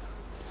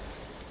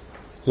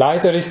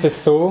 Leider ist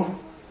es so,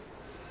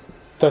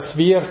 dass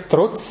wir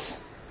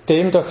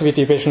trotzdem, dass wir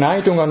die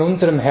Beschneidung an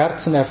unserem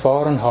Herzen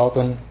erfahren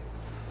haben,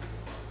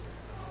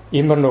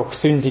 immer noch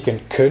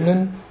sündigen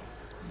können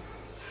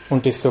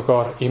und es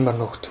sogar immer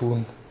noch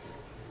tun.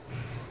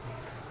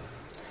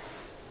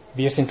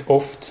 Wir sind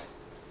oft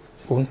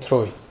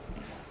untreu,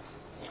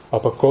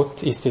 aber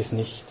Gott ist es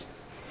nicht.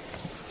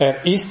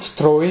 Er ist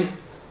treu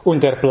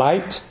und er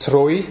bleibt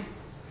treu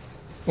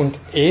und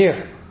er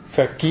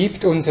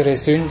vergibt unsere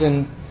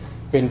Sünden,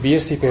 wenn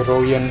wir sie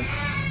bereuen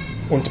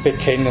und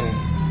bekennen.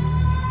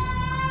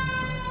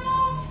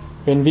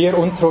 Wenn wir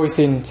untreu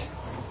sind,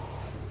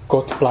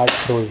 Gott bleibt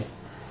treu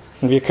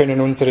und wir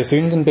können unsere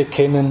Sünden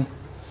bekennen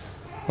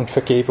und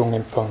Vergebung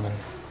empfangen.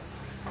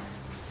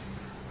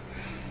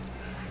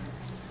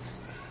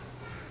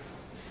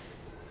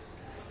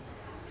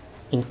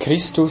 In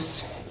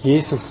Christus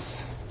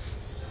Jesus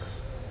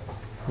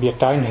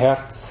wird dein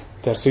Herz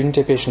der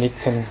Sünde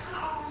beschnitten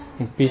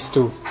und bist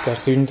du der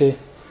Sünde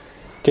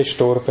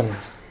gestorben.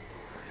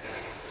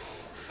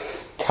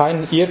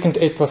 Kein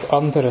irgendetwas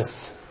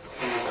anderes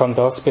kann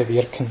das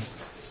bewirken.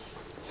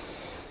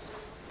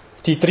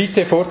 Die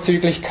dritte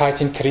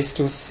Vorzüglichkeit in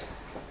Christus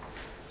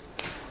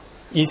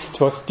ist,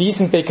 was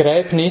diesem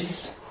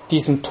Begräbnis,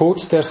 diesem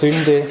Tod der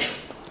Sünde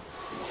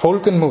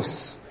folgen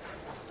muss,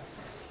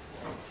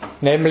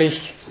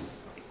 nämlich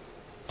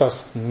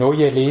das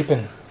neue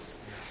Leben.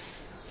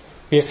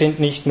 Wir sind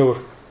nicht nur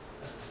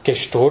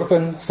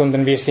gestorben,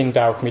 sondern wir sind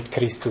auch mit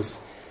Christus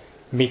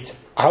mit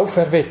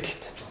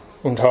auferweckt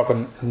und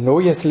haben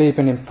neues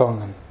Leben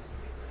empfangen.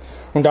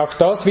 Und auch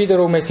das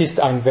wiederum, es ist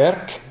ein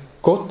Werk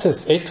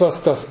Gottes,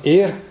 etwas, das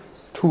er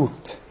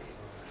tut,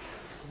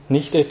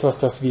 nicht etwas,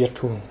 das wir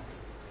tun.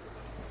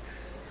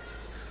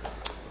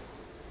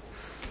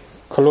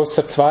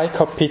 Kolosser 2,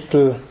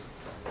 Kapitel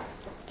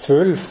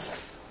 12,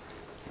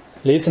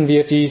 lesen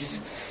wir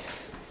dies: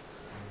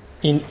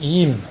 In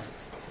ihm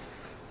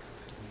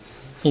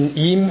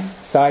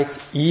seid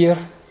ihr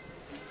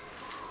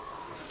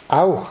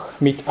auch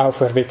mit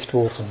auferweckt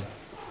worden.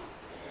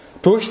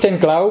 Durch den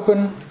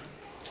Glauben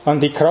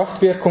an die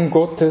Kraftwirkung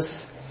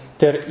Gottes,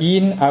 der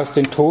ihn aus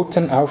den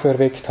Toten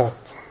auferweckt hat.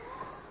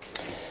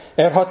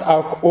 Er hat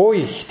auch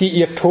euch, die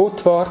ihr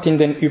tot wart in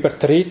den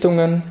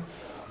Übertretungen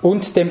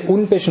und dem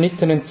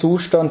unbeschnittenen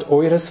Zustand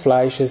eures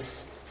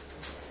Fleisches,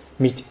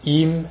 mit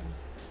ihm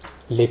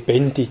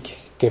lebendig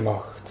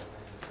gemacht.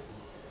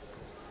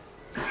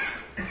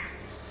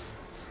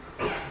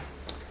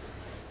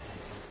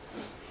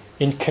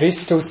 In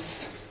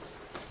Christus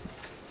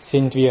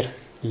sind wir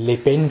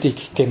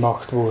lebendig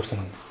gemacht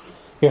worden.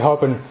 Wir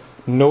haben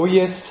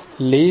neues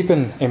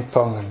Leben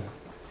empfangen.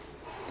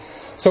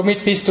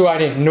 Somit bist du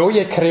eine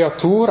neue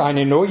Kreatur,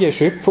 eine neue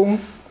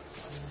Schöpfung.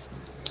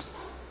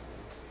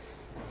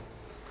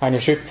 Eine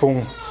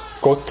Schöpfung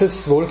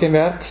Gottes,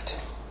 wohlgemerkt,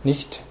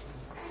 nicht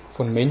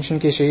von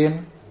Menschen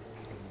geschehen.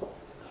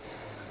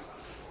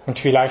 Und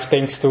vielleicht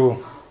denkst du,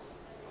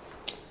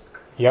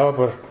 ja,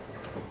 aber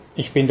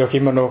ich bin doch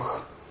immer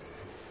noch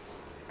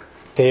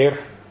der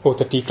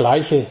oder die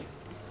gleiche.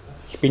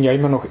 Ich bin ja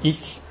immer noch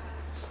ich.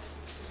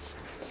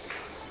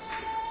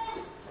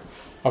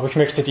 Aber ich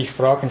möchte dich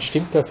fragen,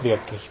 stimmt das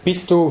wirklich?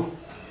 Bist du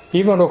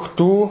immer noch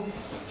du?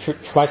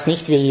 Ich weiß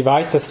nicht, wie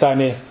weit das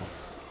deine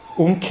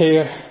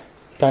Umkehr,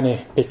 deine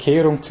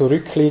Bekehrung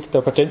zurückliegt,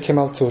 aber denke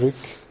mal zurück.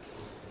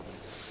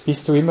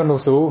 Bist du immer noch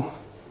so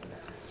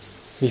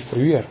wie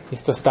früher?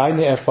 Ist das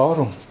deine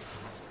Erfahrung?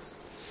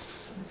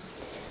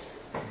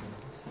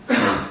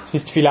 Es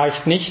ist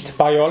vielleicht nicht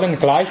bei allen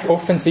gleich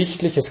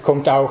offensichtlich. Es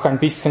kommt auch ein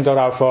bisschen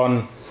darauf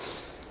an,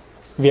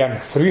 wie ein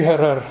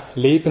früherer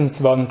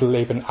Lebenswandel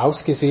eben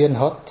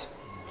ausgesehen hat.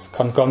 Es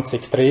kann ganz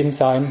extrem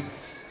sein,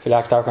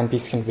 vielleicht auch ein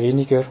bisschen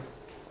weniger.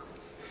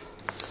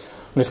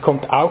 Und es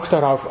kommt auch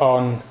darauf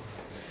an,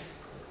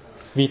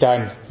 wie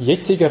dein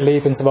jetziger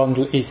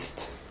Lebenswandel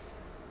ist,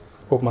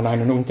 ob man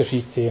einen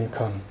Unterschied sehen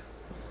kann.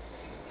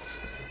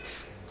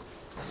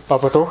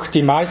 Aber doch,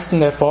 die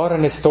meisten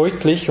erfahren es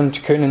deutlich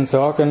und können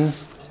sagen,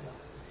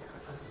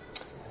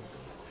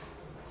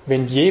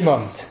 wenn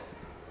jemand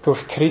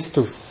durch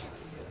Christus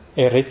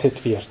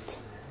errettet wird,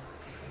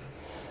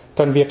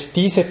 dann wird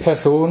diese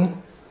Person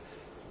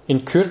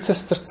in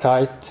kürzester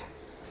Zeit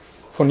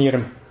von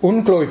ihrem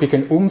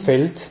ungläubigen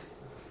Umfeld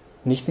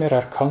nicht mehr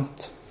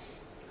erkannt.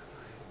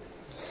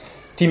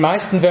 Die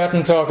meisten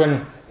werden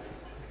sagen,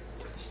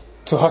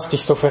 du hast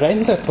dich so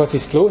verändert, was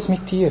ist los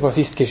mit dir, was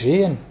ist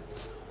geschehen?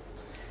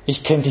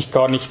 Ich kenne dich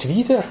gar nicht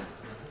wieder.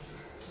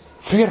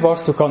 Früher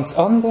warst du ganz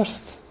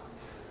anders.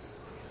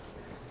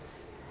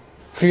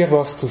 früher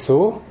warst du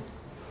so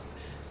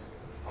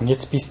und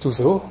jetzt bist du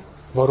so.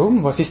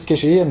 Warum? Was ist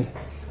geschehen?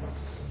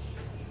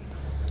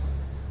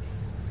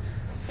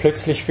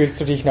 Plötzlich fühlst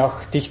du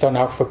dich dann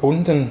auch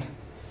verbunden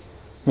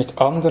mit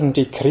anderen,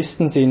 die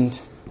Christen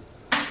sind,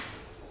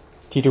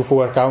 die du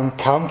vorher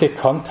kaum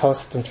gekannt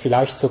hast und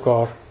vielleicht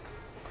sogar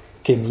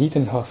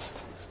gemieden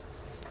hast.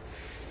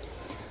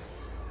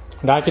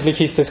 Und eigentlich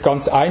ist es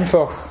ganz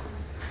einfach.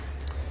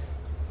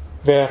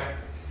 Wer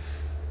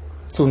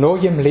zu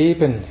neuem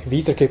Leben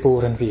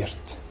wiedergeboren wird,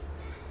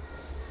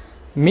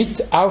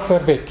 mit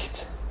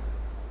auferweckt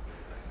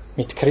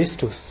mit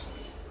Christus,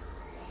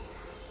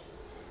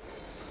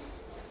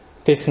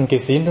 dessen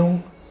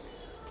Gesinnung,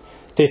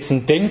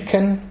 dessen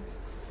Denken,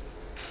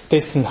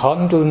 dessen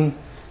Handeln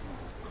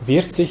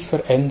wird sich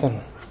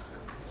verändern.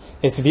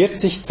 Es wird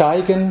sich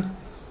zeigen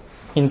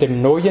in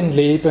dem neuen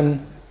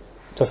Leben,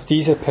 das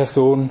diese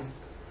Person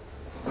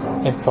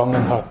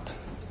empfangen hat.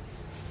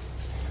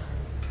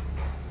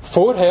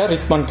 Vorher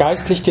ist man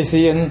geistlich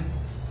gesehen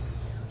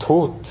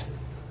tot.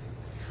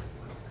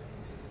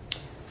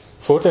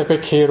 Vor der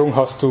Bekehrung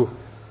hast du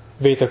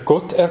weder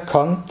Gott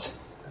erkannt,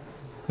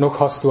 noch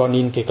hast du an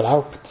ihn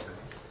geglaubt.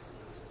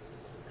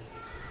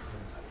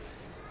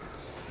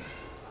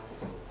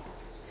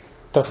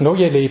 Das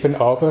neue Leben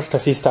aber,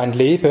 das ist ein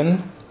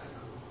Leben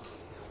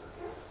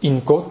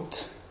in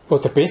Gott,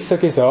 oder besser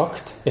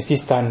gesagt, es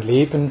ist ein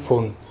Leben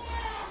von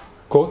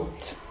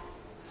Gott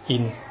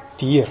in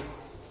dir.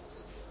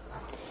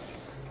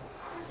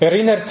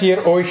 Erinnert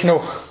ihr euch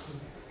noch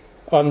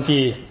an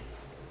die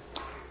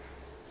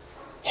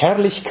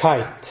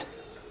Herrlichkeit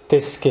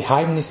des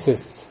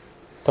Geheimnisses,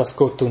 das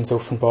Gott uns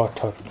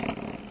offenbart hat?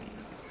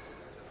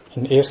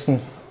 In 1.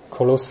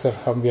 Kolosser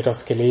haben wir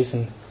das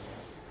gelesen.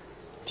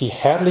 Die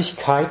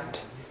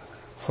Herrlichkeit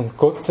von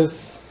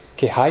Gottes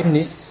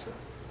Geheimnis,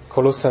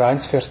 Kolosser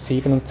 1, Vers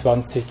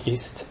 27,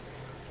 ist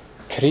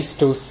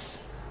Christus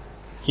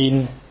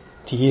in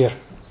dir.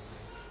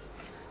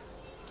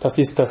 Das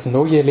ist das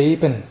neue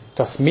Leben,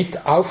 das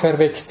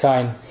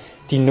Mitauferwecktsein,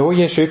 die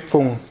neue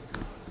Schöpfung,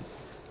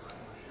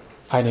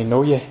 eine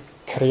neue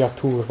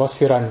Kreatur. Was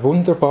für ein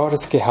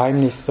wunderbares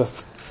Geheimnis,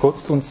 das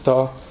Gott uns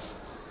da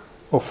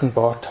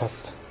offenbart hat.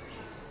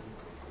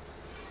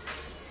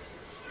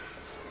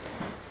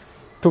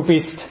 Du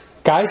bist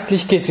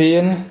geistlich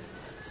gesehen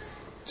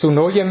zu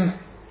neuem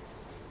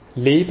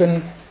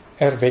Leben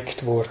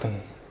erweckt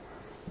worden.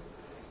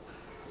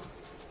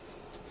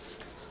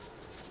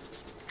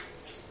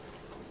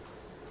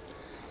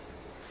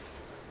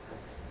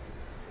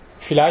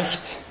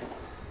 Vielleicht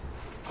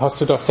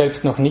hast du das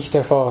selbst noch nicht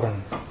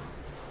erfahren.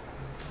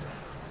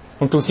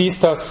 Und du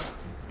siehst das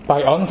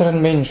bei anderen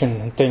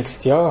Menschen und denkst,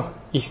 ja,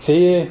 ich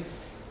sehe,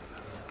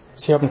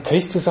 sie haben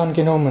Christus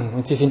angenommen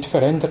und sie sind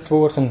verändert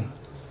worden.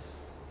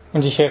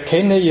 Und ich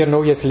erkenne ihr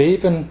neues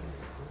Leben,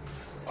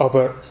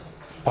 aber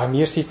bei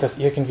mir sieht das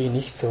irgendwie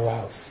nicht so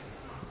aus.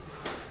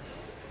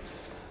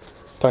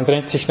 Dann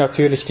drängt sich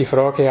natürlich die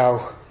Frage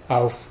auch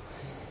auf,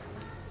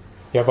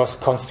 ja, was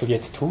kannst du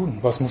jetzt tun?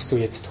 Was musst du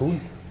jetzt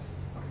tun?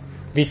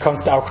 Wie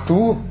kannst auch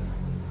du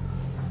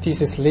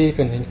dieses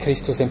Leben in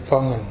Christus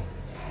empfangen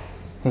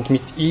und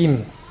mit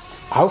ihm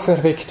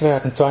auferweckt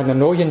werden, zu einer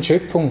neuen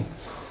Schöpfung,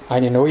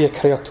 eine neue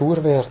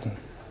Kreatur werden?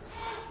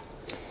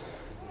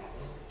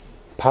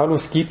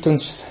 Paulus gibt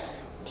uns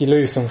die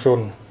Lösung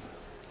schon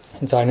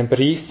in seinem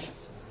Brief.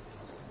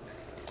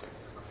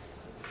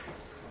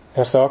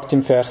 Er sagt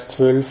im Vers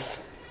 12,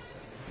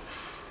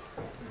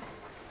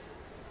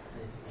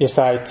 ihr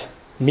seid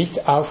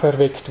mit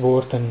auferweckt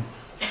worden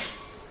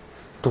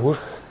durch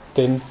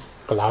den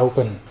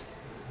Glauben.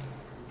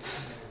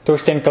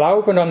 Durch den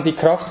Glauben an die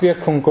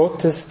Kraftwirkung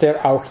Gottes,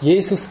 der auch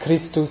Jesus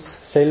Christus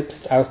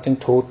selbst aus den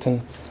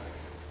Toten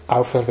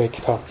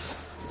auferweckt hat.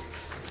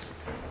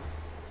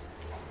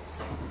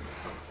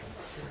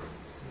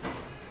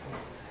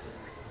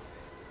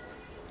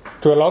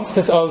 Du erlangst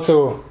es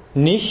also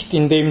nicht,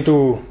 indem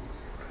du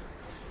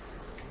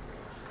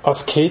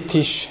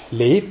asketisch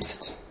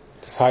lebst,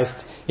 das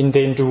heißt,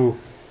 indem du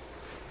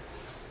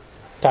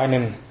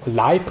deinen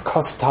Leib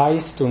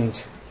kasteist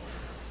und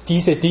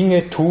diese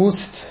Dinge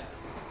tust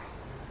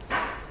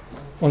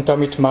und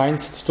damit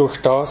meinst,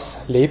 durch das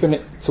Leben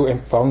zu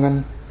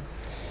empfangen.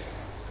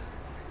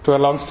 Du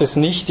erlangst es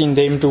nicht,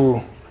 indem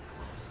du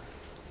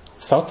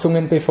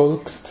Satzungen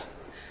befolgst,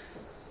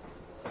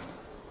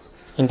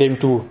 indem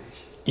du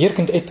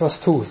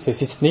irgendetwas tust.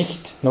 Es ist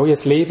nicht,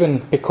 neues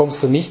Leben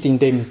bekommst du nicht,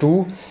 indem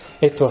du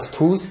etwas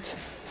tust,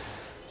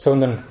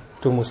 sondern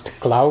du musst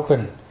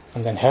glauben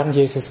an den Herrn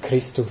Jesus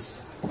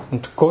Christus.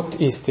 Und Gott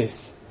ist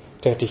es,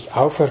 der dich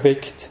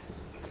auferweckt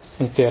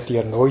und der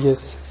dir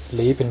neues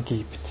Leben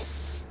gibt.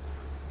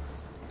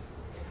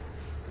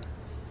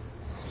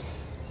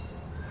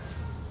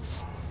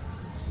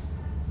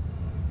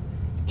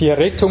 Die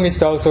Errettung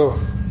ist also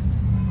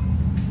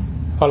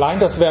allein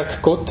das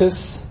Werk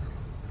Gottes.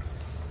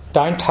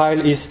 Dein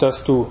Teil ist,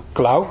 dass du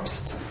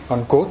glaubst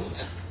an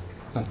Gott,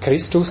 an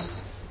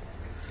Christus.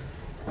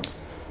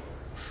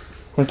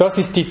 Und das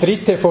ist die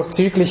dritte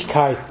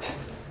Vorzüglichkeit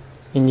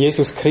in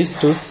Jesus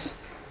Christus.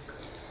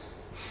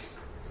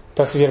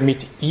 dass wir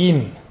mit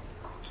ihm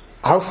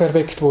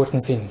auferweckt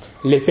worden sind,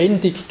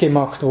 lebendig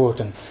gemacht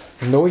wurden,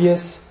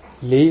 neues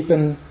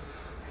Leben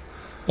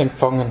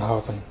empfangen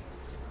haben.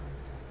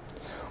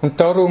 Und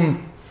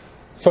darum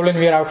sollen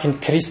wir auch in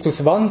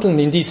Christus wandeln,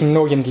 in diesem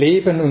neuen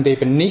Leben und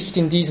eben nicht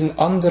in diesen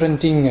anderen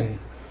Dingen,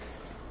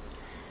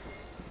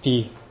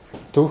 die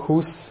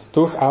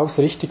durchaus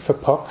richtig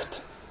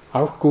verpackt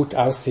auch gut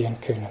aussehen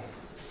können.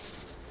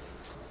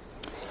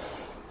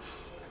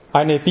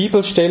 Eine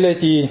Bibelstelle,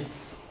 die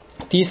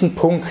diesen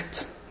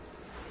Punkt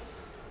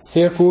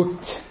sehr gut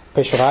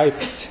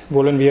beschreibt,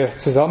 wollen wir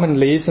zusammen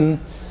lesen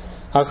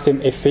aus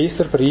dem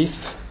Epheserbrief,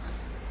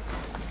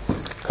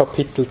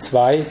 Kapitel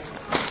 2,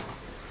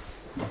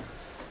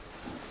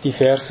 die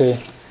Verse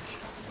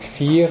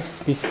 4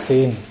 bis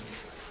 10.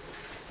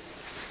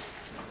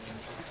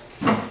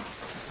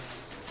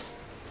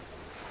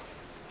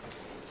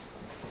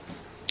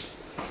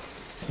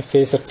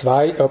 Epheser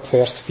 2 ab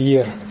Vers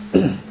 4.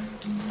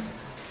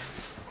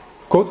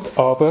 Gott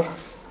aber,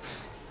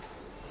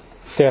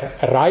 der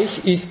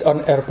reich ist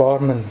an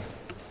Erbarmen,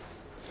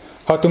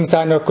 hat um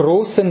seiner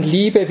großen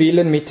Liebe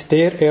willen, mit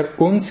der er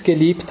uns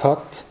geliebt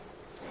hat,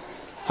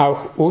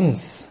 auch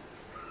uns,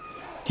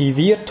 die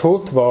wir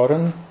tot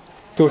waren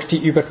durch die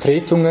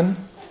Übertretungen,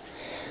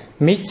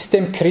 mit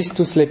dem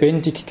Christus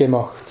lebendig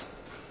gemacht.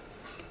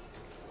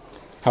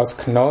 Aus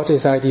Gnade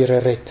seid ihr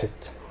errettet.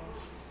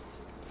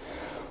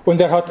 Und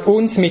er hat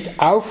uns mit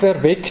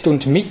auferweckt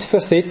und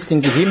mitversetzt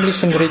in die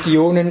himmlischen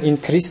Regionen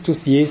in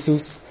Christus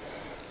Jesus,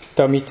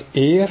 damit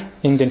er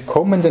in den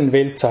kommenden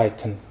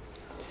Weltzeiten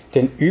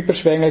den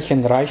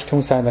überschwänglichen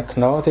Reichtum seiner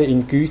Gnade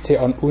in Güte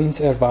an uns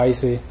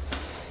erweise,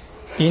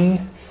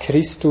 in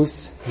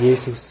Christus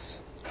Jesus.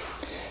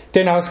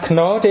 Denn aus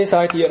Gnade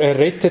seid ihr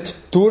errettet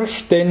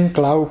durch den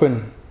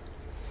Glauben.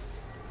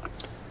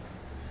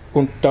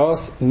 Und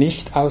das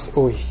nicht aus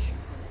euch.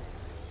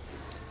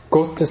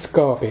 Gottes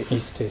Gabe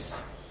ist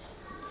es.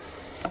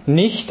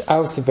 Nicht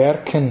aus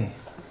Werken,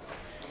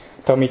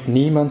 damit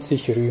niemand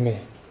sich rühme.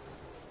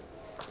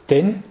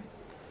 Denn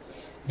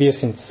wir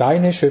sind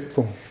seine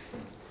Schöpfung,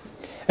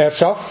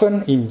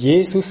 erschaffen in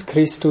Jesus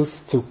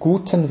Christus zu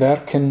guten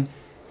Werken,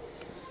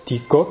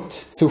 die Gott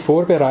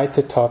zuvor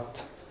bereitet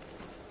hat,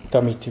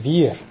 damit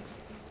wir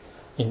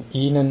in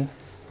ihnen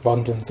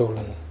wandeln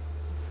sollen.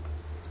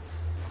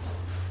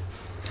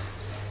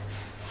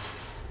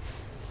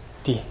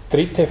 Die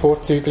dritte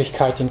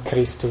Vorzüglichkeit in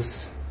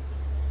Christus.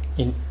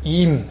 In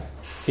ihm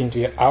sind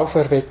wir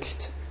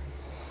auferweckt,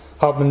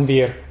 haben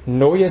wir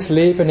neues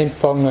Leben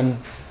empfangen,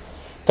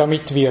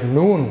 damit wir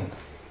nun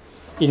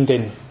in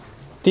den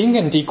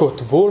Dingen, die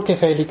Gott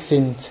wohlgefällig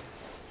sind,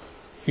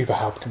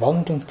 überhaupt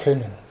wandeln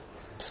können.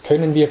 Das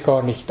können wir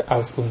gar nicht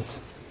aus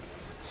uns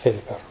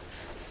selber.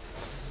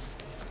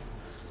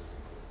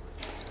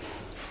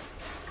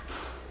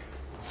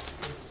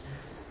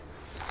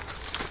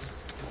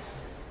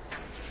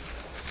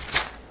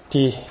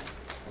 Die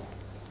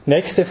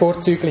nächste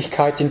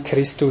Vorzüglichkeit in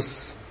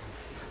Christus,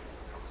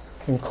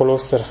 im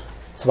Kolosser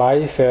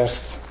 2,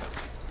 Vers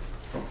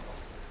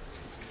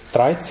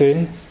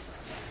 13.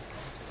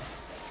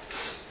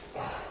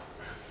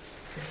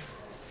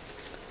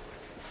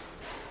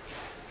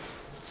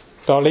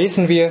 Da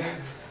lesen wir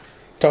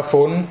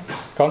davon,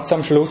 ganz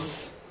am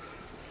Schluss,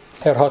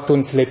 er hat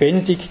uns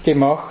lebendig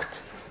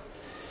gemacht,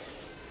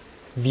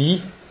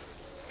 wie?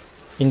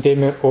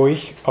 Indem er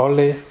euch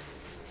alle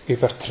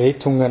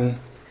Übertretungen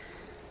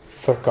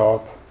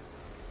vergab.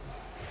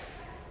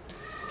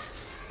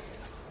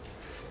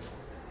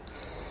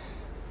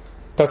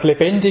 Das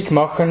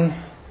Lebendigmachen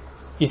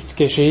ist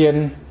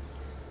geschehen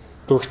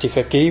durch die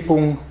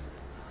Vergebung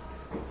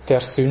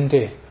der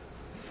Sünde.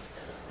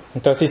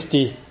 Und das ist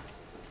die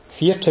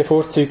vierte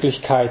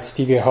Vorzüglichkeit,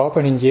 die wir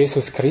haben in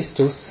Jesus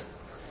Christus.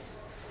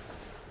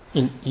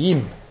 In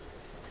ihm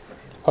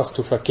hast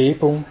du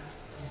Vergebung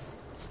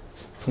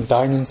von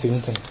deinen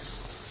Sünden.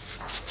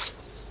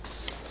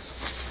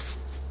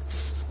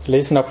 Wir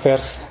lesen ab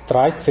Vers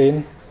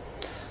 13.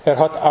 Er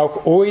hat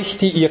auch euch,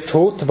 die ihr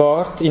tot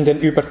wart in den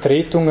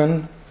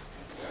Übertretungen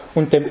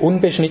und dem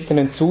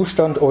unbeschnittenen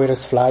Zustand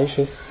eures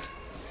Fleisches,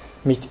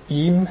 mit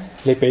ihm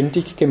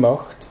lebendig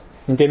gemacht,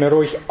 indem er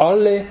euch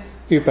alle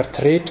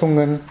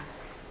Übertretungen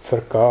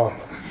vergab.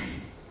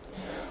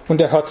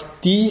 Und er hat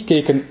die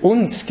gegen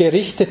uns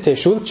gerichtete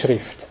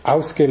Schuldschrift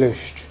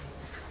ausgelöscht,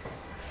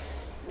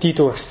 die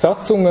durch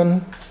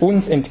Satzungen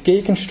uns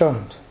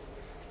entgegenstand,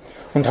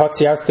 und hat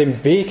sie aus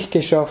dem Weg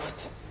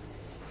geschafft,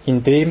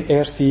 indem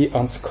er sie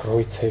ans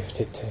Kreuz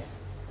heftete.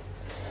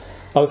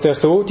 Als er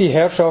so die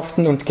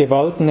Herrschaften und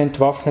Gewalten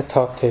entwaffnet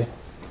hatte,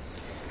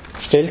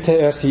 stellte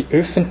er sie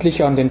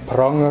öffentlich an den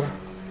Pranger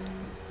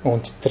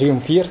und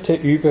triumphierte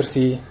über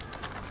sie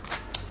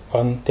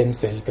an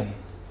demselben.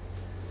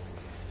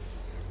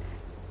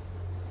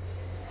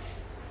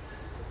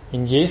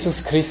 In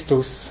Jesus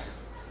Christus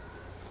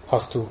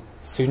hast du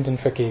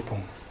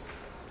Sündenvergebung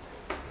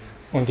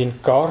und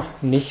in gar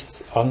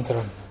nichts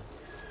anderem.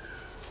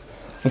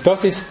 Und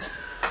das ist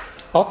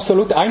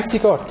absolut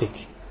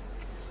einzigartig.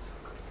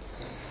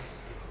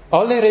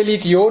 Alle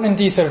Religionen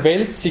dieser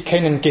Welt, sie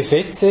kennen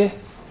Gesetze,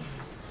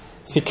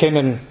 sie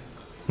kennen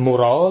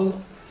Moral,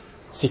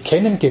 sie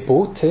kennen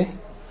Gebote,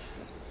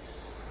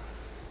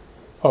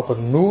 aber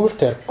nur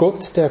der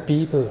Gott der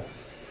Bibel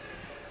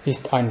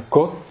ist ein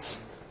Gott,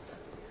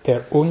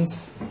 der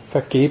uns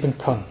vergeben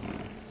kann.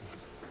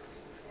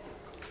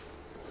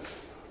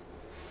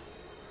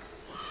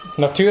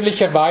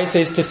 Natürlicherweise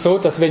ist es so,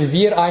 dass wenn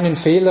wir einen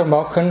Fehler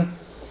machen,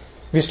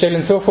 wir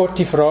stellen sofort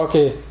die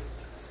Frage,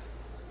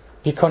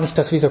 wie kann ich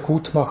das wieder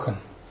gut machen?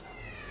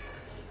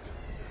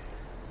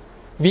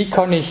 Wie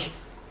kann ich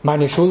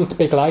meine Schuld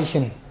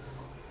begleichen?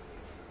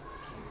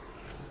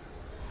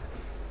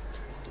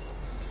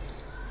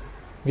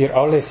 Wir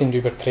alle sind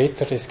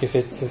Übertreter des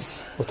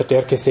Gesetzes oder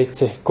der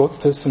Gesetze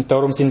Gottes und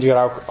darum sind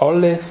wir auch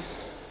alle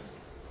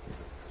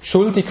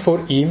schuldig vor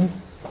ihm.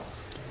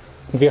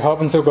 Und wir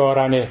haben sogar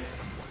eine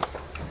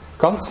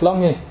ganz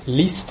lange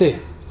Liste,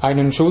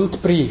 einen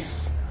Schuldbrief,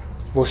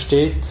 wo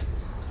steht,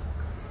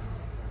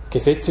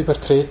 Gesetz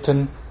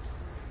übertreten,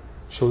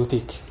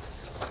 schuldig,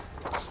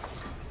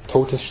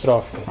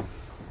 Todesstrafe.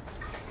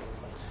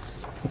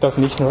 Und das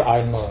nicht nur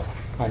einmal,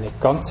 eine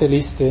ganze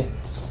Liste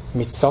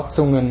mit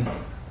Satzungen,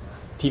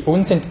 die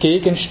uns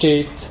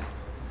entgegensteht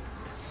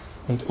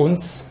und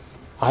uns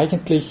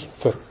eigentlich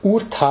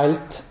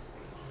verurteilt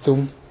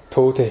zum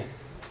Tode.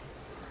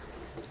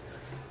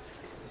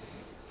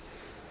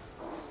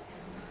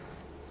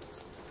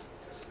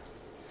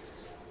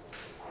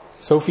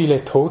 So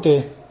viele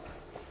Tode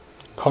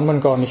kann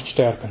man gar nicht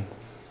sterben.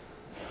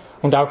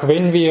 Und auch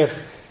wenn wir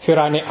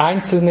für eine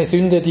einzelne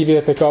Sünde, die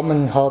wir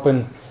begangen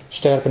haben,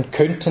 sterben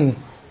könnten,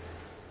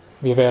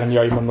 wir wären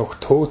ja immer noch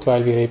tot,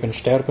 weil wir eben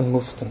sterben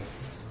mussten.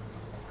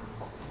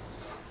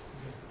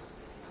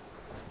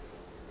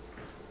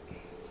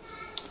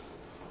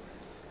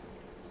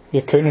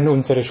 Wir können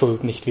unsere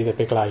Schuld nicht wieder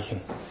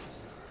begleichen.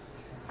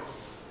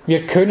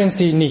 Wir können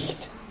sie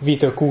nicht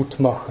wieder gut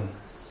machen.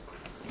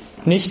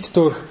 Nicht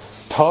durch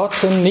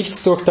Taten,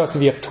 nichts durch das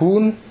wir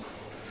tun,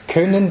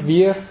 können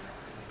wir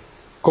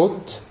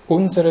Gott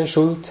unsere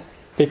Schuld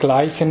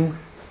begleichen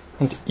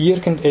und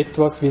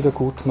irgendetwas wieder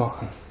gut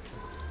machen.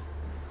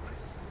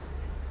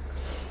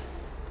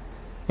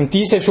 Und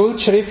diese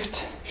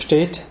Schuldschrift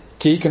steht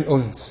gegen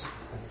uns.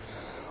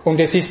 Und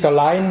es ist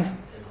allein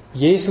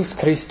Jesus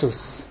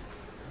Christus,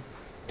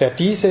 der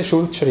diese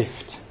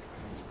Schuldschrift,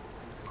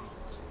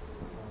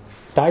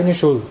 deine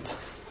Schuld,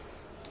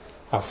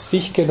 auf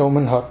sich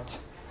genommen hat.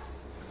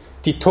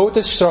 Die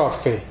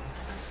Todesstrafe,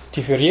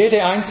 die für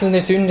jede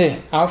einzelne Sünde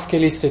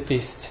aufgelistet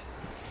ist,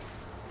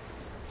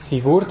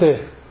 sie wurde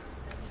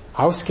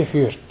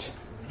ausgeführt.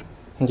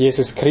 Und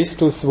Jesus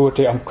Christus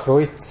wurde am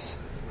Kreuz,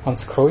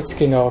 ans Kreuz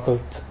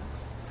genagelt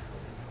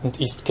und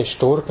ist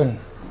gestorben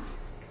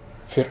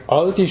für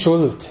all die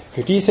Schuld,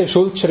 für diese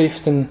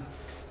Schuldschriften,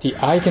 die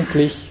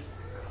eigentlich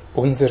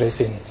unsere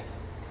sind.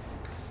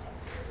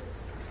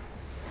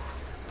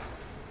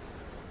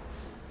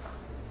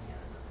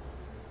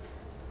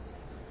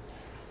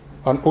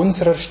 An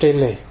unserer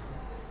Stelle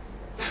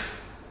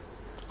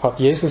hat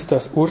Jesus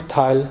das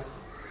Urteil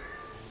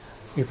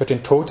über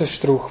den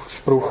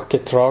Todesspruch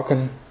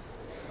getragen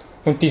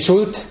und die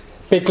Schuld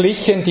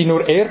beglichen, die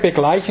nur er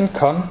begleichen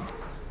kann.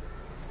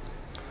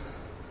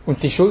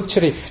 Und die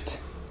Schuldschrift,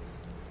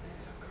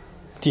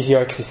 die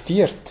ja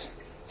existiert,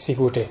 sie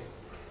wurde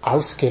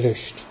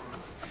ausgelöscht,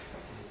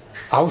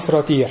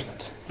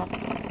 ausradiert.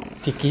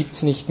 Die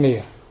gibt's nicht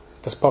mehr.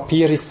 Das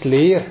Papier ist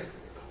leer.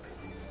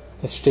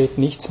 Es steht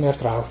nichts mehr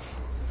drauf.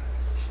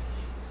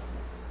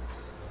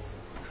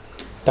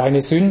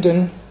 Deine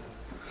Sünden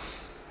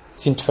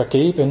sind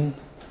vergeben,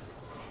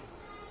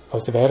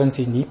 als wären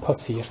sie nie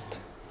passiert.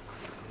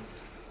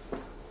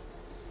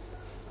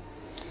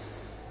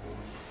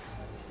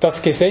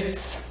 Das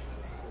Gesetz,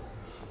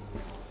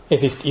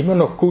 es ist immer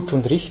noch gut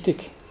und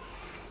richtig,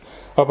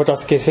 aber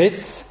das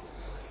Gesetz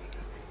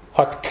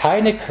hat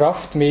keine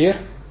Kraft mehr,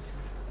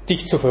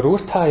 dich zu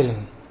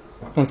verurteilen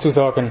und zu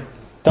sagen,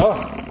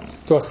 da,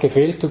 du hast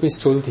gefehlt, du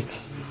bist schuldig.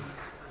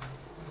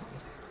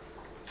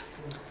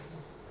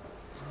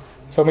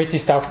 Somit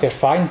ist auch der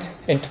Feind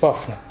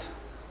entwaffnet.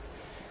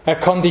 Er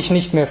kann dich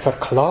nicht mehr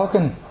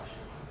verklagen,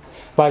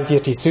 weil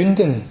dir die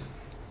Sünden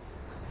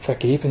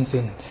vergeben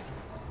sind.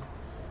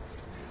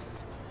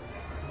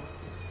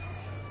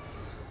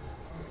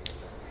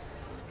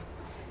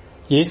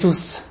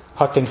 Jesus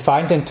hat den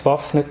Feind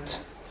entwaffnet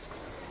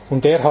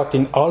und er hat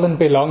in allen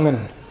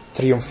Belangen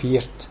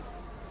triumphiert.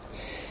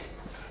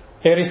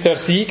 Er ist der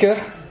Sieger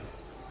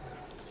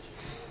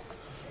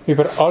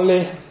über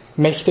alle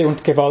Mächte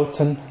und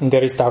Gewalten und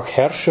er ist auch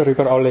Herrscher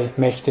über alle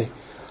Mächte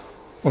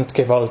und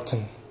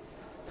Gewalten.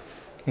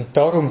 Und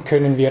darum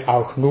können wir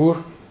auch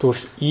nur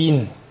durch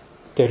ihn,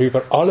 der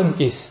über allem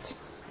ist,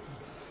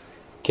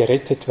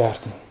 gerettet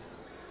werden.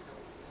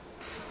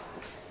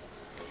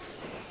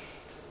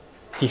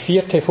 Die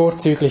vierte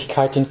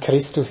Vorzüglichkeit in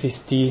Christus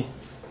ist die,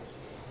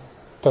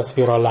 dass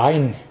wir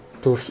allein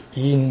durch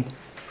ihn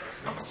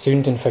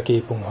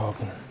Sündenvergebung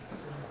haben.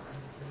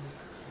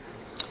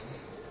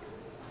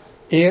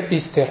 Er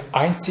ist der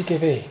einzige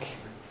Weg,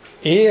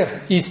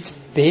 Er ist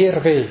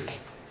der Weg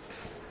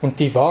und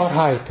die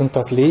Wahrheit und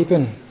das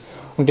Leben.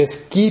 Und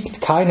es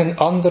gibt keinen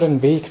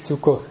anderen Weg zu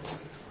Gott.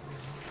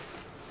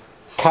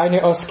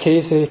 Keine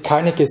Askese,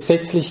 keine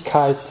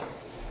Gesetzlichkeit,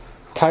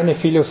 keine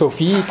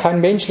Philosophie, kein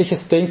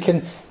menschliches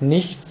Denken.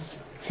 Nichts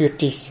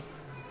führt dich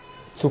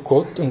zu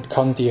Gott und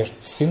kann dir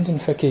Sünden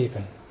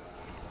vergeben.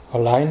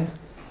 Allein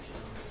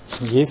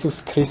in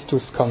Jesus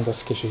Christus kann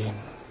das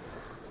geschehen.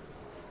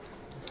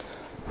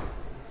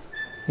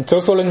 Und so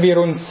sollen wir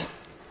uns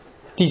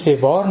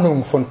diese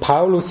Warnung von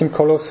Paulus im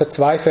Kolosser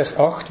 2, Vers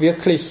 8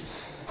 wirklich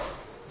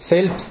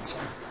selbst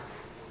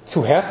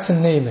zu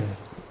Herzen nehmen.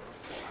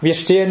 Wir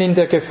stehen in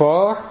der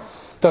Gefahr,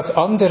 dass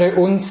andere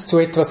uns zu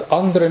etwas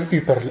anderem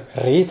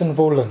überreden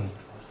wollen,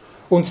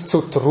 uns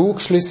zu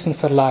Trugschlüssen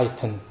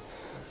verleiten,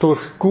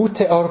 durch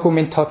gute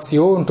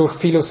Argumentation, durch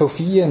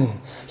Philosophien.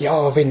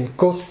 Ja, wenn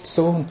Gott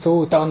so und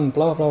so, dann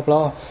bla bla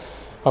bla.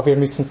 Aber wir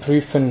müssen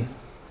prüfen,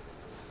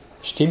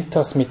 stimmt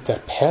das mit der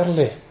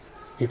Perle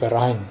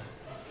überein?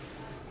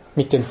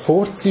 Mit den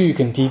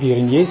Vorzügen, die wir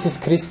in Jesus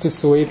Christus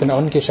soeben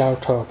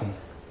angeschaut haben?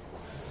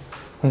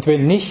 Und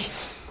wenn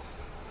nicht,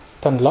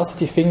 dann lass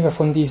die Finger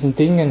von diesen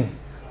Dingen,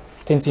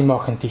 denn sie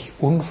machen dich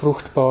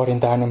unfruchtbar in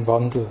deinem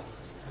Wandel.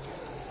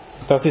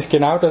 Das ist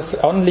genau das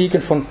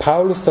Anliegen von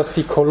Paulus, dass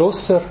die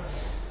Kolosser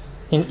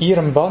in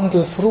ihrem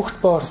Wandel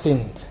fruchtbar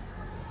sind,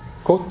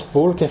 Gott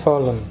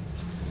wohlgefallen.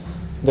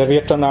 Und er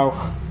wird dann auch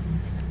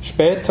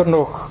später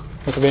noch,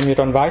 also wenn wir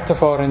dann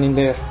weiterfahren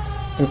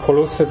im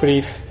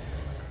Kolosserbrief,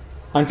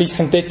 ein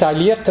bisschen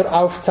detaillierter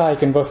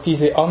aufzeigen, was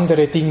diese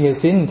andere Dinge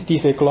sind,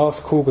 diese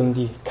Glaskugeln,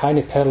 die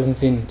keine Perlen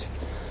sind.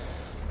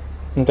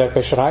 Und er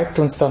beschreibt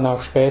uns dann auch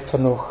später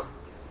noch,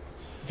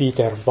 wie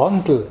der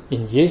Wandel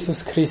in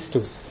Jesus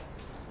Christus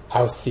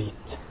aussieht.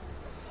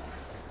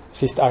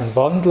 Es ist ein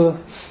Wandel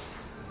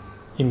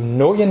im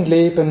neuen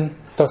Leben,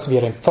 das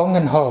wir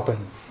empfangen haben.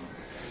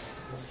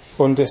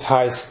 Und es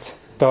heißt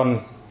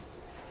dann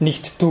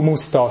nicht, du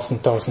musst das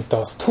und das und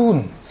das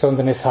tun,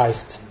 sondern es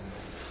heißt,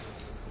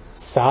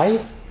 sei,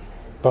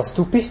 was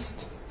du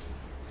bist.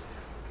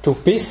 Du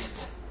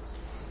bist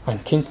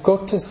ein Kind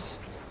Gottes.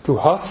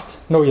 Du hast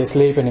neues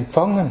Leben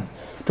empfangen.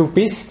 Du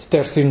bist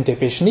der Sünde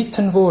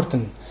beschnitten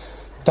worden.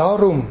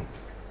 Darum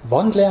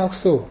wandle auch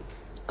so.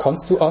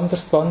 Kannst du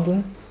anders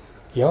wandeln?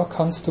 Ja,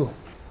 kannst du.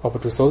 Aber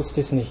du sollst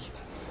es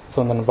nicht.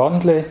 Sondern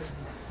wandle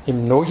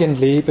im neuen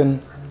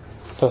Leben,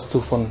 das du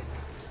von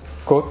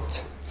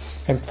Gott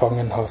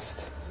empfangen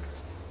hast.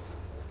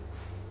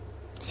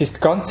 Es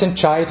ist ganz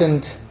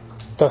entscheidend,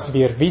 dass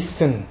wir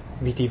wissen,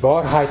 wie die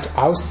Wahrheit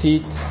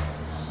aussieht,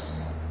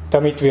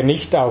 damit wir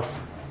nicht auf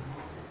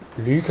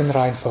Lügen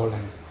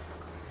reinfallen.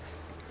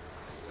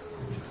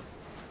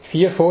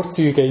 4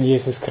 Vorzüge in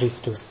Jesus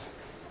Christus.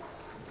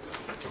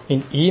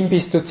 In ihm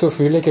bist du zur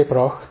Fülle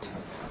gebracht.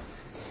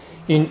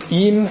 In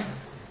ihm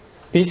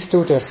bist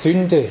du der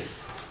Sünde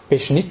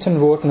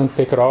beschnitten worden und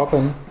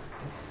begraben.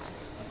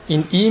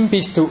 In ihm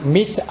bist du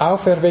mit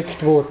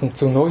auferweckt worden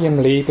zu neuem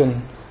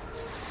Leben.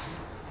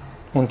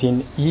 Und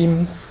in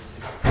ihm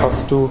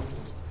hast du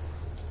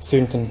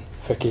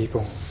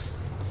Sündenvergebung.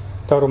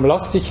 Darum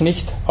lass dich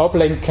nicht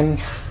ablenken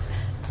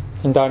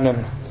in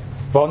deinem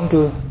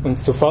Wandel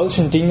und zu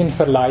falschen Dingen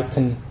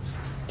verleiten,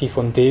 die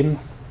von dem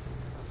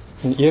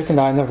in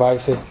irgendeiner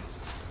Weise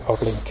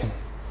ablenken.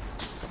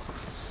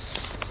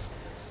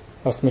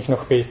 Lasst mich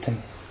noch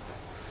beten.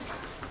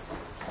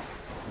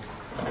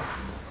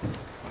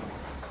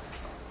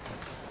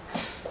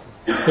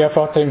 Ja,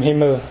 Vater im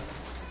Himmel,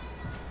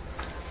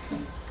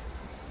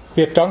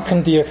 wir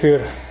danken dir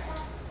für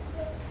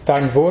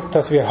dein Wort,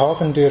 das wir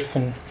haben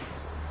dürfen.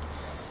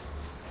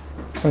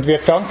 Und wir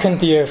danken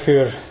dir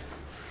für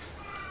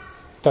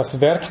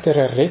das Werk der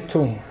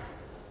Errettung,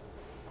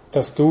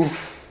 das du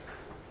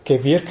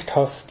gewirkt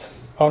hast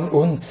an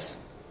uns,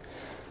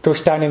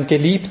 durch deinen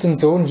geliebten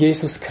Sohn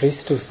Jesus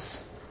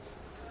Christus.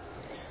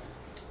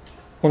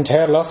 Und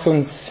Herr, lass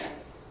uns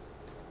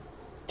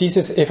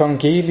dieses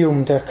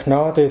Evangelium der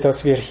Gnade,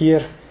 das wir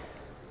hier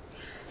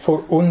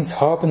vor uns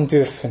haben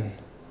dürfen,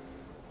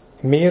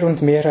 mehr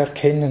und mehr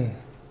erkennen,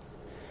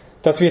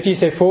 dass wir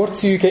diese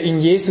Vorzüge in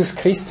Jesus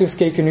Christus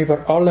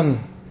gegenüber allem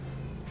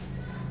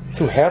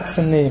zu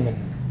Herzen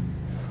nehmen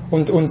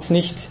und uns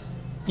nicht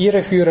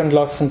irreführen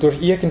lassen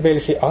durch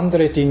irgendwelche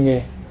andere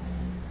Dinge,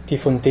 die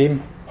von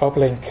dem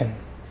ablenken.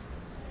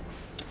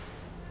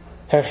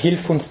 Herr,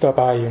 hilf uns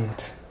dabei und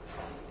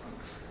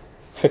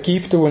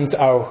vergib du uns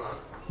auch,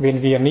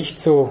 wenn wir nicht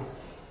so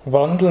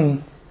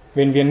wandeln,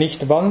 wenn wir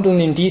nicht wandeln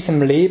in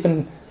diesem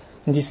Leben,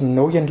 in diesem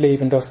neuen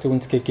Leben, das du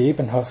uns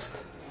gegeben hast.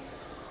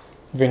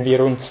 Wenn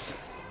wir uns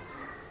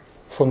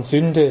von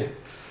Sünde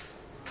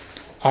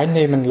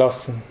einnehmen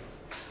lassen.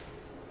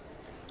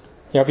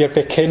 Ja, wir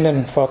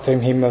bekennen, Vater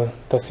im Himmel,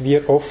 dass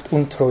wir oft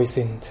untreu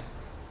sind.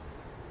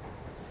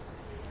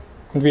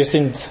 Und wir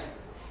sind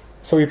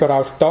so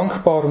überaus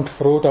dankbar und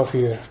froh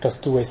dafür, dass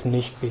du es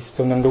nicht bist,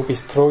 sondern du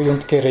bist treu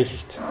und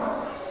gerecht.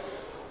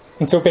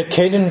 Und so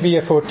bekennen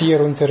wir vor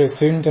dir unsere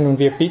Sünden und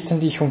wir bitten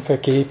dich um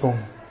Vergebung.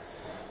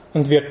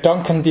 Und wir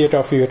danken dir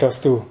dafür,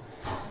 dass du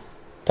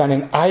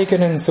deinen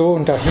eigenen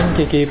Sohn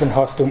dahingegeben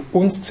hast, um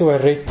uns zu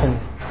erretten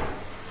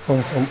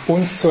und um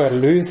uns zu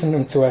erlösen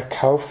und zu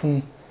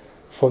erkaufen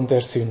von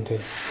der Sünde.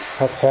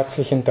 Hab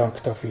herzlichen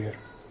Dank dafür.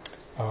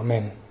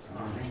 Amen.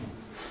 Amen.